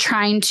 or her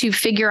trying to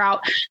figure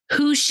out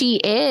who she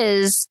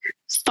is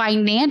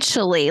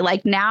financially.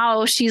 Like,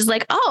 now she's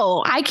like,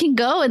 oh, I can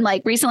go and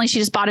recently she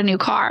just bought a new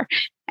car.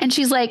 And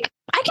she's like,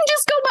 I can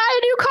just go buy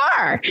a new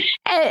car.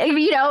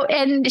 And,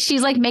 and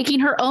she's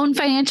making her own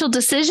financial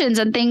decisions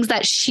and things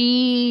that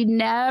she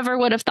never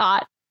would have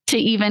thought to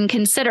even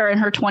consider in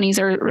her 20s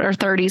or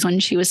 30s when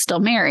she was still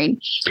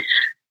married.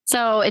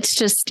 So it's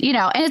just, and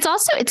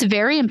it's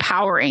very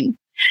empowering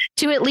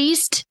to at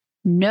least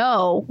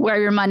know where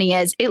your money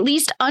is, at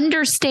least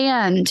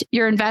understand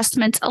your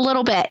investments a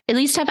little bit, at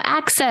least have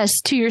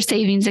access to your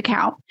savings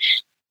account.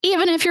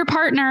 Even if your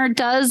partner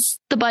does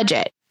the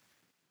budget,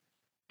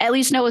 at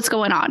least know what's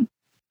going on.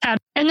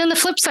 And then the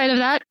flip side of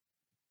that,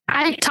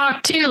 I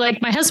talk to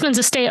my husband's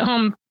a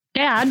stay-at-home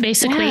dad,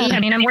 basically. Yeah.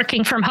 I mean, I'm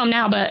working from home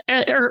now, but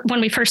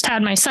when we first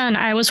had my son,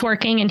 I was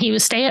working and he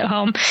was stay at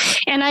home.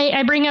 And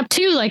I bring up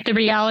too, the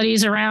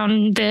realities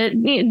around that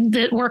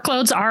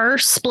workloads are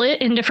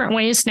split in different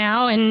ways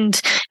now. And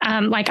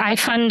I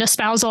fund a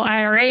spousal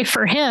IRA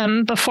for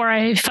him before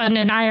I fund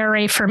an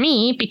IRA for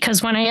me,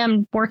 because when I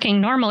am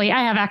working normally, I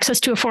have access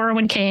to a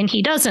 401k and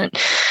he doesn't.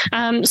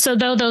 So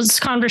though those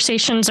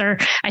conversations are,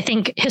 I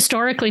think,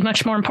 historically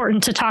much more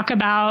important to talk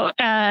about,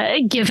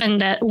 given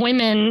that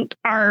women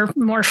are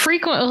more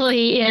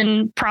frequently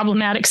in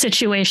problematic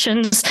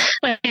situations,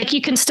 you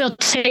can still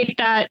take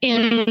that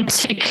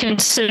into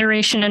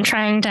consideration in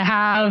trying to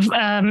have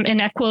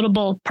an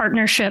equitable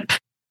partnership,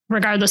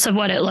 regardless of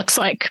what it looks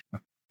like.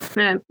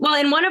 Well,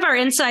 and one of our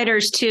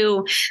insiders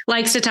too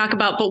likes to talk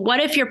about, but what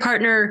if your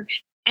partner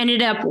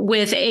ended up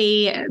with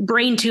a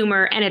brain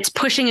tumor and it's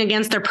pushing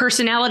against their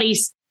personality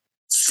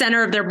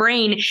center of their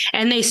brain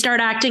and they start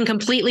acting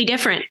completely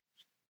different?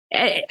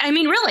 I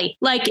mean, really,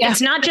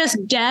 It's not just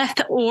death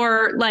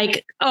or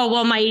oh,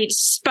 well, my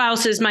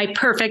spouse is my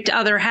perfect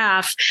other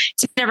half.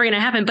 It's never going to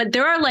happen. But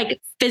there are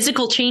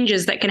physical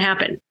changes that can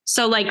happen.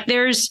 So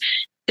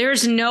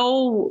there's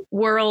no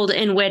world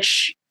in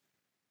which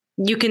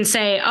you can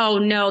say, oh,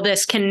 no,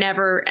 this can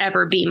never,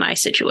 ever be my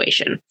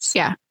situation.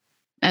 Yeah.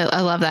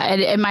 I love that.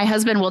 And my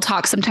husband will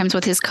talk sometimes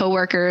with his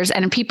coworkers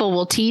and people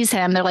will tease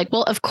him. They're like,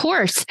 well, of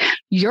course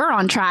you're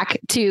on track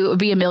to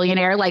be a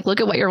millionaire.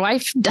 Look at what your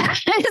wife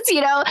does,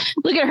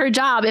 look at her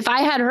job. If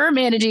I had her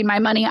managing my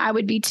money, I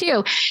would be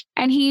too.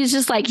 And he's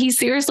just he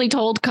seriously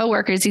told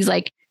coworkers, he's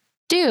like,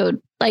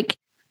 dude,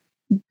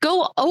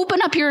 go open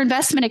up your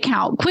investment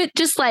account, quit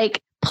just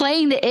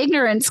playing the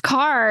ignorance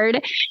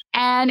card.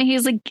 And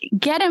he's like,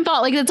 get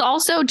involved. It's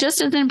also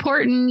just as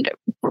important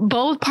for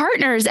both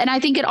partners. And I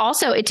think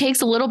it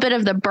takes a little bit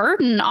of the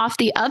burden off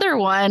the other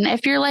one.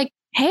 If you're like,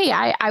 hey,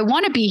 I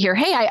want to be here.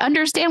 Hey, I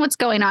understand what's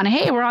going on.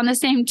 Hey, we're on the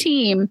same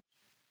team.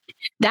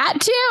 That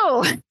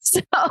too.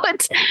 So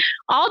it's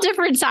all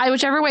different sides,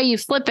 whichever way you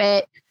flip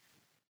it.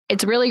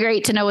 It's really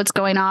great to know what's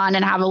going on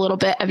and have a little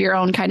bit of your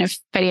own kind of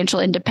financial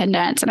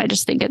independence. And I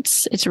just think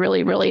it's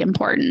really, really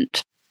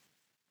important.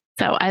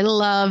 So I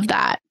love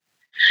that.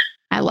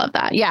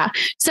 Yeah.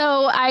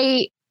 So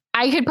I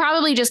could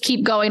probably just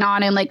keep going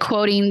on and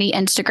quoting the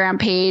Instagram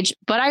page,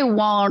 but I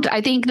won't.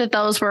 I think that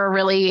those were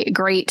really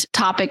great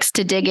topics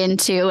to dig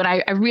into. And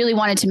I really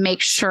wanted to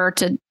make sure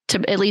to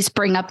at least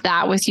bring up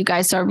that with you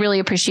guys. So I really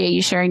appreciate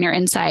you sharing your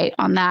insight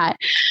on that.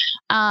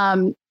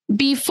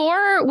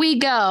 Before we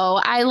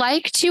go, I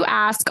like to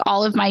ask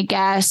all of my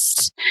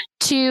guests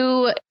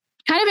to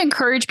kind of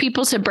encourage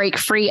people to break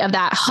free of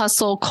that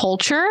hustle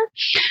culture.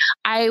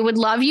 I would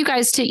love you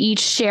guys to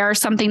each share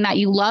something that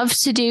you love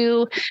to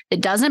do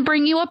that doesn't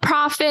bring you a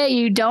profit.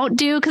 You don't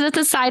do because it's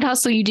a side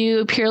hustle. You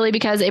do purely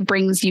because it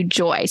brings you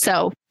joy.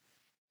 So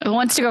who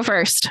wants to go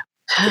first?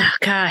 Oh,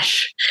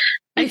 gosh.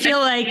 I feel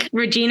like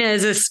Regina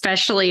is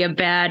especially a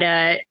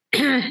bad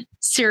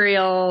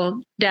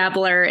serial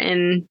dabbler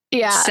in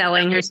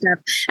selling her stuff.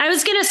 I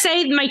was going to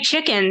say my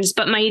chickens,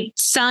 but my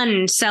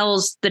son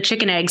sells the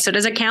chicken eggs. So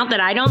does it count that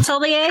I don't sell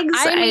the eggs?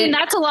 I mean,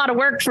 that's a lot of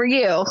work for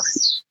you.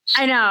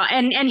 I know.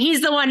 And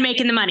he's the one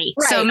making the money.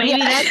 Right. So maybe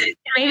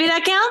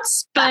that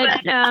counts.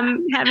 But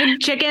having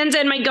chickens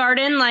in my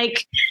garden,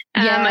 like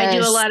I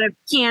do a lot of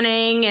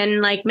canning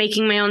and like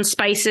making my own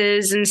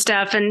spices and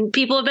stuff. And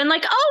people have been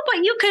like, oh,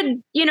 but you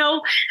could,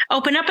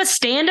 open up a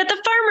stand at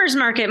the farmer's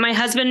market. My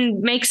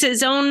husband makes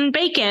his own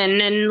bacon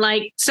and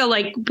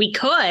we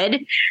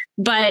could,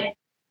 but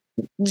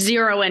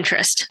zero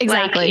interest.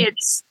 Exactly. Like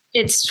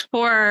it's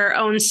for our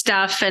own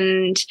stuff.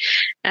 And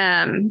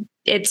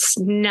it's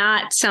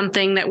not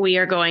something that we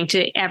are going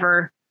to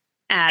ever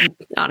add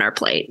on our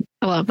plate.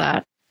 I love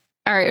that.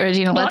 All right,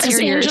 Regina, let's hear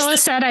yours. Angela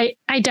said,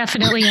 I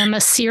definitely am a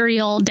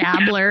serial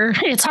dabbler.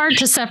 It's hard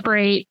to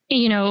separate,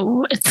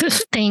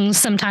 things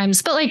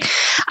sometimes, but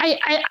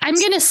I'm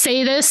going to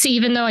say this,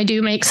 even though I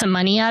do make some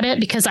money at it,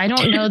 because I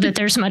don't know that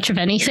there's much of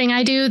anything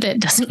I do that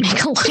doesn't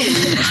make a little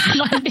bit of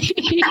money.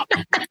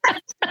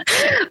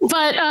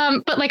 but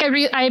I'm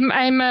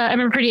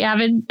a pretty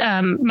avid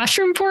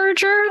mushroom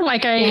forager.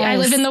 I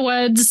live in the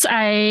woods.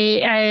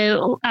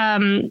 I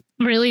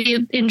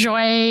really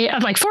enjoy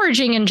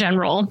foraging in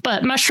general,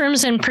 but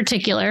mushrooms in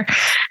particular.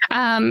 So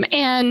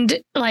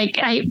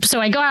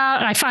I go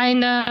out, I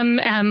find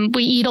them,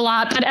 we eat a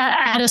lot, but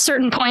at a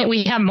certain point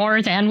we have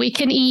more than we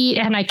can eat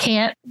and I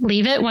can't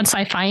leave it once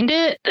I find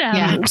it.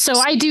 So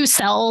I do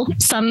sell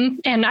some,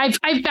 and I've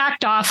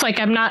backed off.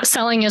 I'm not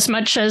selling as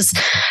much as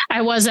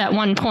I was at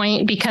one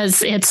point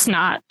because it's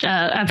not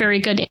a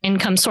very good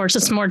income source.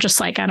 It's more just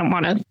I don't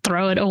want to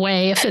throw it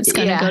away if it's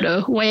going to go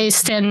to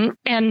waste, and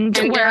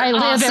where I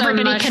live,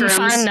 everybody can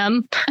find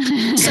them.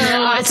 So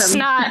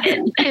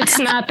it's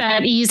not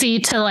that easy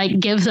to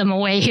give them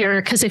away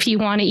here, because if you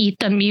want to eat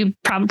them, you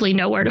probably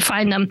know where to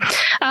find them.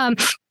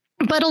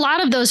 But a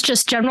lot of those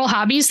just general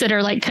hobbies that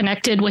are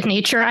connected with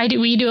nature.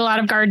 We do a lot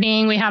of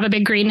gardening. We have a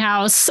big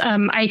greenhouse.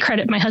 I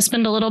credit my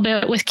husband a little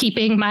bit with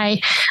keeping my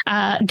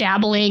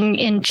dabbling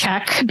in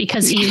check,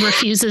 because he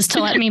refuses to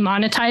let me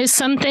monetize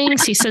some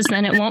things. He says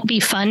then it won't be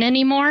fun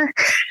anymore.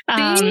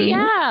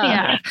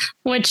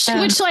 Which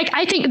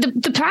I think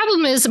the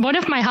problem is one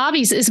of my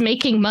hobbies is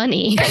making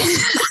money.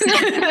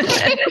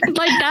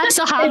 That's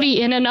a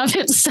hobby in and of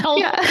itself.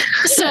 Yeah.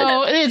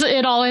 So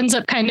it all ends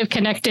up kind of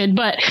connected.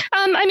 But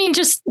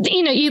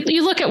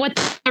you look at what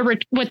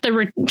the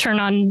return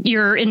on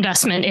your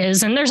investment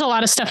is, and there's a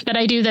lot of stuff that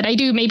I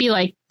do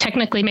maybe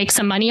technically make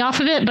some money off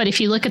of it. But if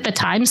you look at the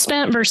time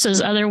spent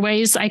versus other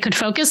ways I could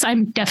focus,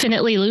 I'm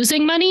definitely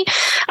losing money.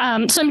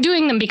 So I'm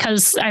doing them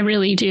because I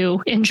really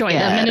do enjoy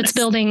them, and it's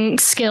building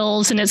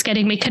skills, and it's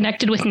getting me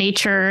connected with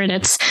nature, and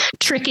it's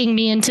tricking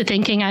me into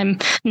thinking I'm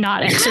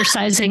not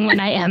exercising when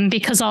I am,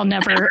 because I'll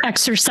never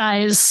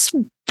exercise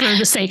for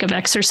the sake of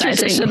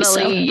exercising.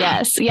 Traditionally,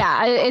 yes.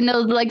 Yeah. And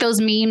those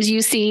memes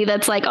you see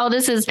that's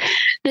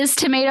this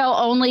tomato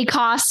only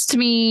cost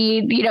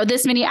me,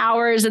 this many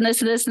hours and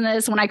this, and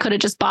this, when I could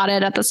have just bought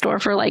it at the store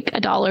for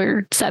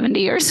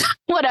 $1.70 or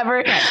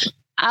whatever.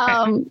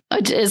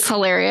 It is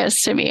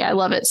hilarious to me. I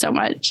love it so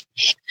much.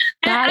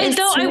 I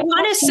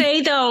want to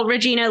say though,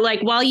 Regina,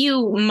 while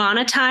you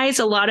monetize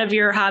a lot of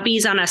your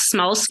hobbies on a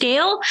small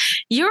scale,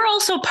 you're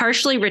also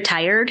partially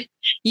retired.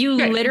 You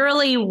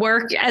literally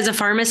work as a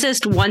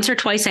pharmacist once or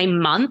twice a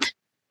month,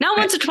 not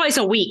once or twice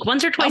a week,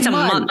 once or twice a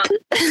month.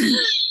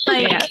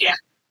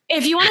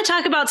 If you want to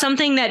talk about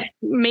something that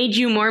made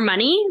you more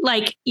money,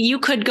 you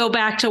could go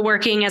back to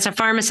working as a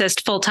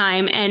pharmacist full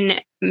time and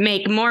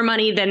make more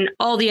money than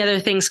all the other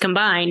things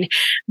combined.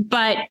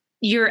 But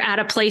you're at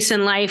a place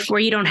in life where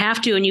you don't have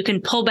to, and you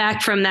can pull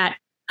back from that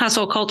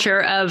hustle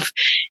culture of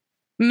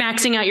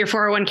maxing out your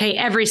 401k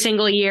every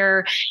single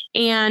year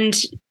and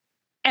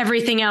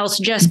everything else,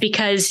 just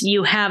because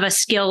you have a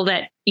skill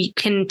that you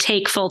can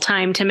take full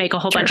time to make a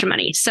whole bunch of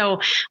money. So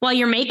while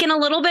you're making a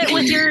little bit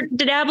with your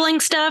dabbling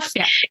stuff,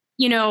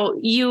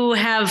 you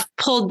have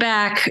pulled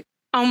back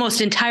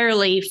almost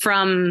entirely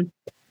from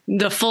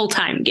the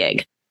full-time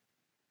gig.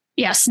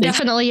 Yes,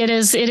 definitely. It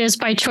is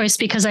by choice,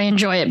 because I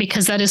enjoy it,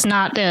 because that is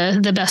not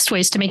the best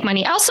ways to make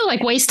money. I also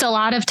waste a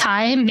lot of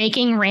time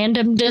making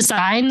random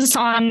designs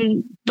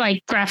on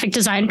graphic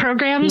design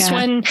programs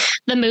when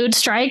the mood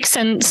strikes,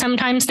 and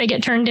sometimes they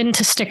get turned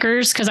into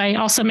stickers, because I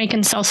also make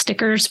and sell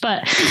stickers.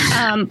 But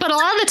a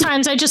lot of the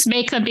times I just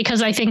make them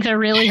because I think they're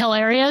really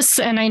hilarious,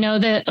 and I know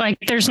that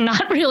there's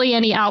not really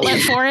any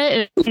outlet for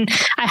it. And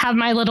I have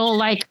my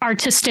little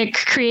artistic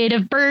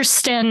creative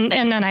burst, and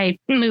then I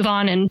move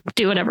on and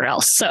do whatever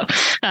else. So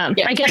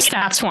I guess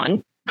that's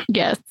one.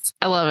 Yes.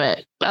 I love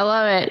it.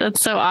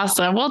 That's so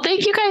awesome. Well,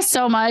 thank you guys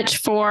so much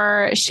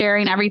for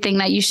sharing everything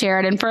that you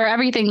shared and for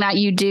everything that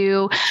you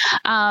do.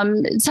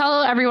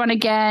 Tell everyone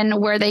again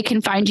where they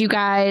can find you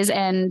guys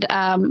and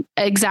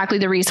exactly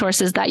the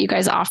resources that you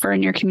guys offer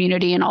in your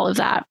community and all of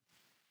that.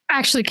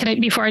 Actually,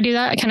 before I do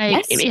that, can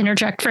I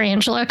interject for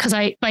Angela? Because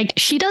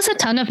she does a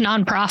ton of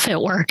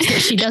nonprofit work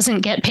that she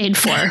doesn't get paid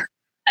for.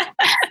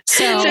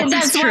 So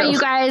that's why you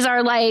guys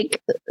are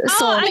like,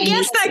 I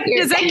guess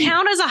does that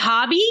count as a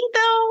hobby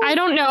though? I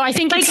don't know. I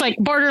think it's like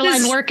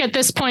borderline work at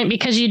this point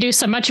because you do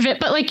so much of it,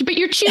 but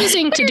you're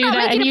choosing to do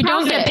that and you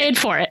don't get paid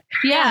for it.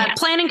 Yeah.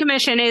 Planning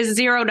commission is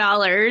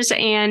 $0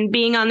 and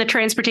being on the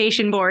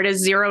transportation board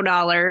is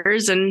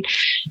 $0.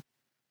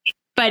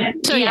 But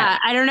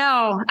I don't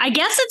know. I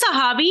guess it's a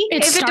hobby.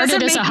 If it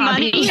doesn't make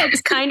money,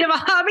 it's kind of a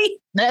hobby.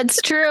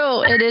 That's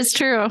true. It is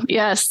true.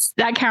 Yes,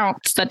 that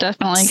counts. That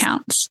definitely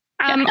counts.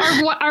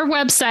 Our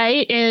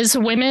website is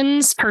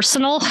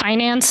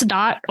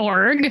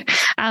womenspersonalfinance.org.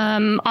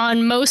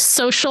 On most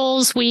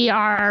socials, we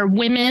are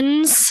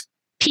Women's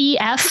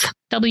PF,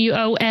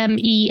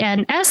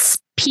 WOMENS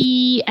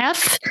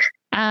PF.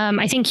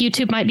 I think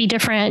YouTube might be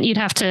different. You'd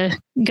have to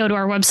go to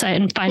our website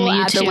and find the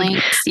YouTube. Add the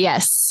links.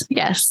 Yes.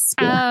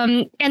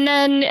 And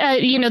then,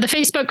 the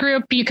Facebook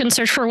group, you can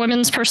search for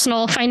Women's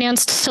Personal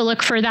Finance to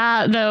look for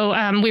that. Though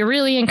we're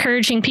really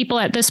encouraging people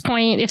at this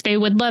point, if they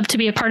would love to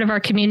be a part of our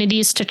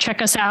communities, to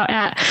check us out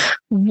at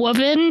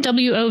Woven,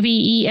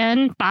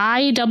 WOVEN,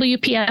 by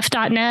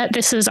WPF.net.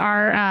 This is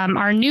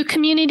our new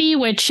community,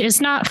 which is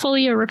not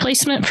fully a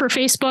replacement for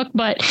Facebook,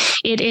 but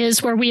it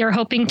is where we are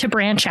hoping to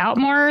branch out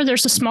more.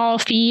 There's a small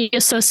fee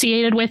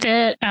associated with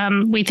it.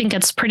 We think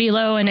it's pretty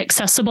low and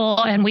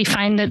accessible, and we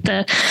find that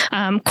the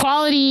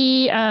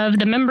quality of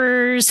the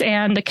members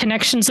and the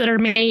connections that are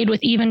made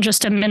with even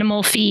just a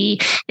minimal fee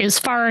is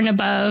far and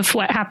above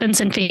what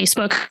happens in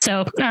Facebook.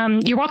 So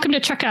you're welcome to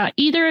check out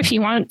either if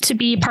you want to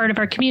be part of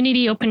our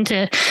community, open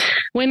to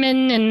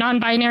women and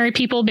non-binary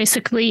people,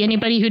 basically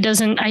anybody who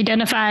doesn't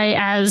identify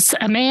as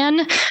a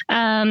man.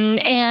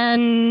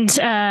 And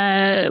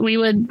we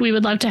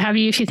would love to have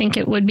you if you think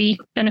it would be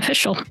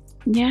beneficial.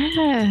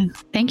 Yeah.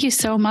 Thank you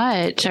so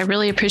much. I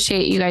really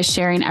appreciate you guys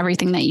sharing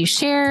everything that you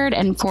shared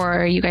and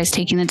for you guys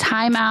taking the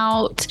time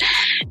out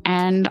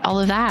and all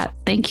of that.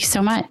 Thank you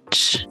so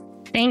much.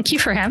 Thank you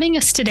for having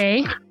us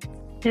today.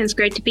 It was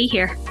great to be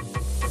here.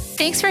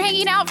 Thanks for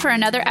hanging out for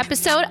another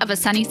episode of a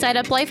Sunny Side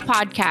Up Life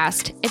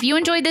podcast. If you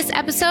enjoyed this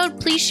episode,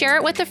 please share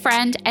it with a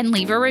friend and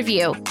leave a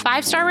review.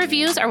 5-star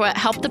reviews are what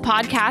help the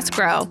podcast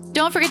grow.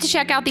 Don't forget to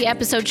check out the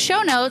episode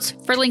show notes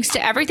for links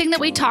to everything that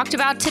we talked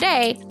about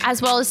today,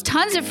 as well as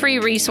tons of free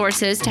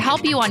resources to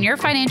help you on your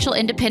financial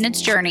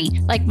independence journey,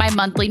 like my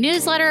monthly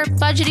newsletter,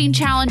 budgeting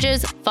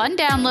challenges, fun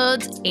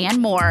downloads,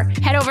 and more.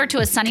 Head over to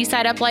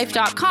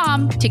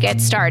asunnysideuplife.com to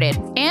get started.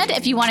 And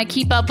if you want to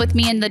keep up with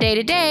me in the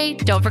day-to-day,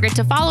 don't forget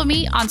to follow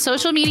me on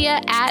social media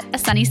at A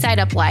Sunny Side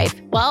Up Life.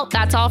 Well,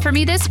 that's all for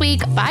me this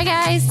week. Bye,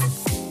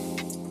 guys.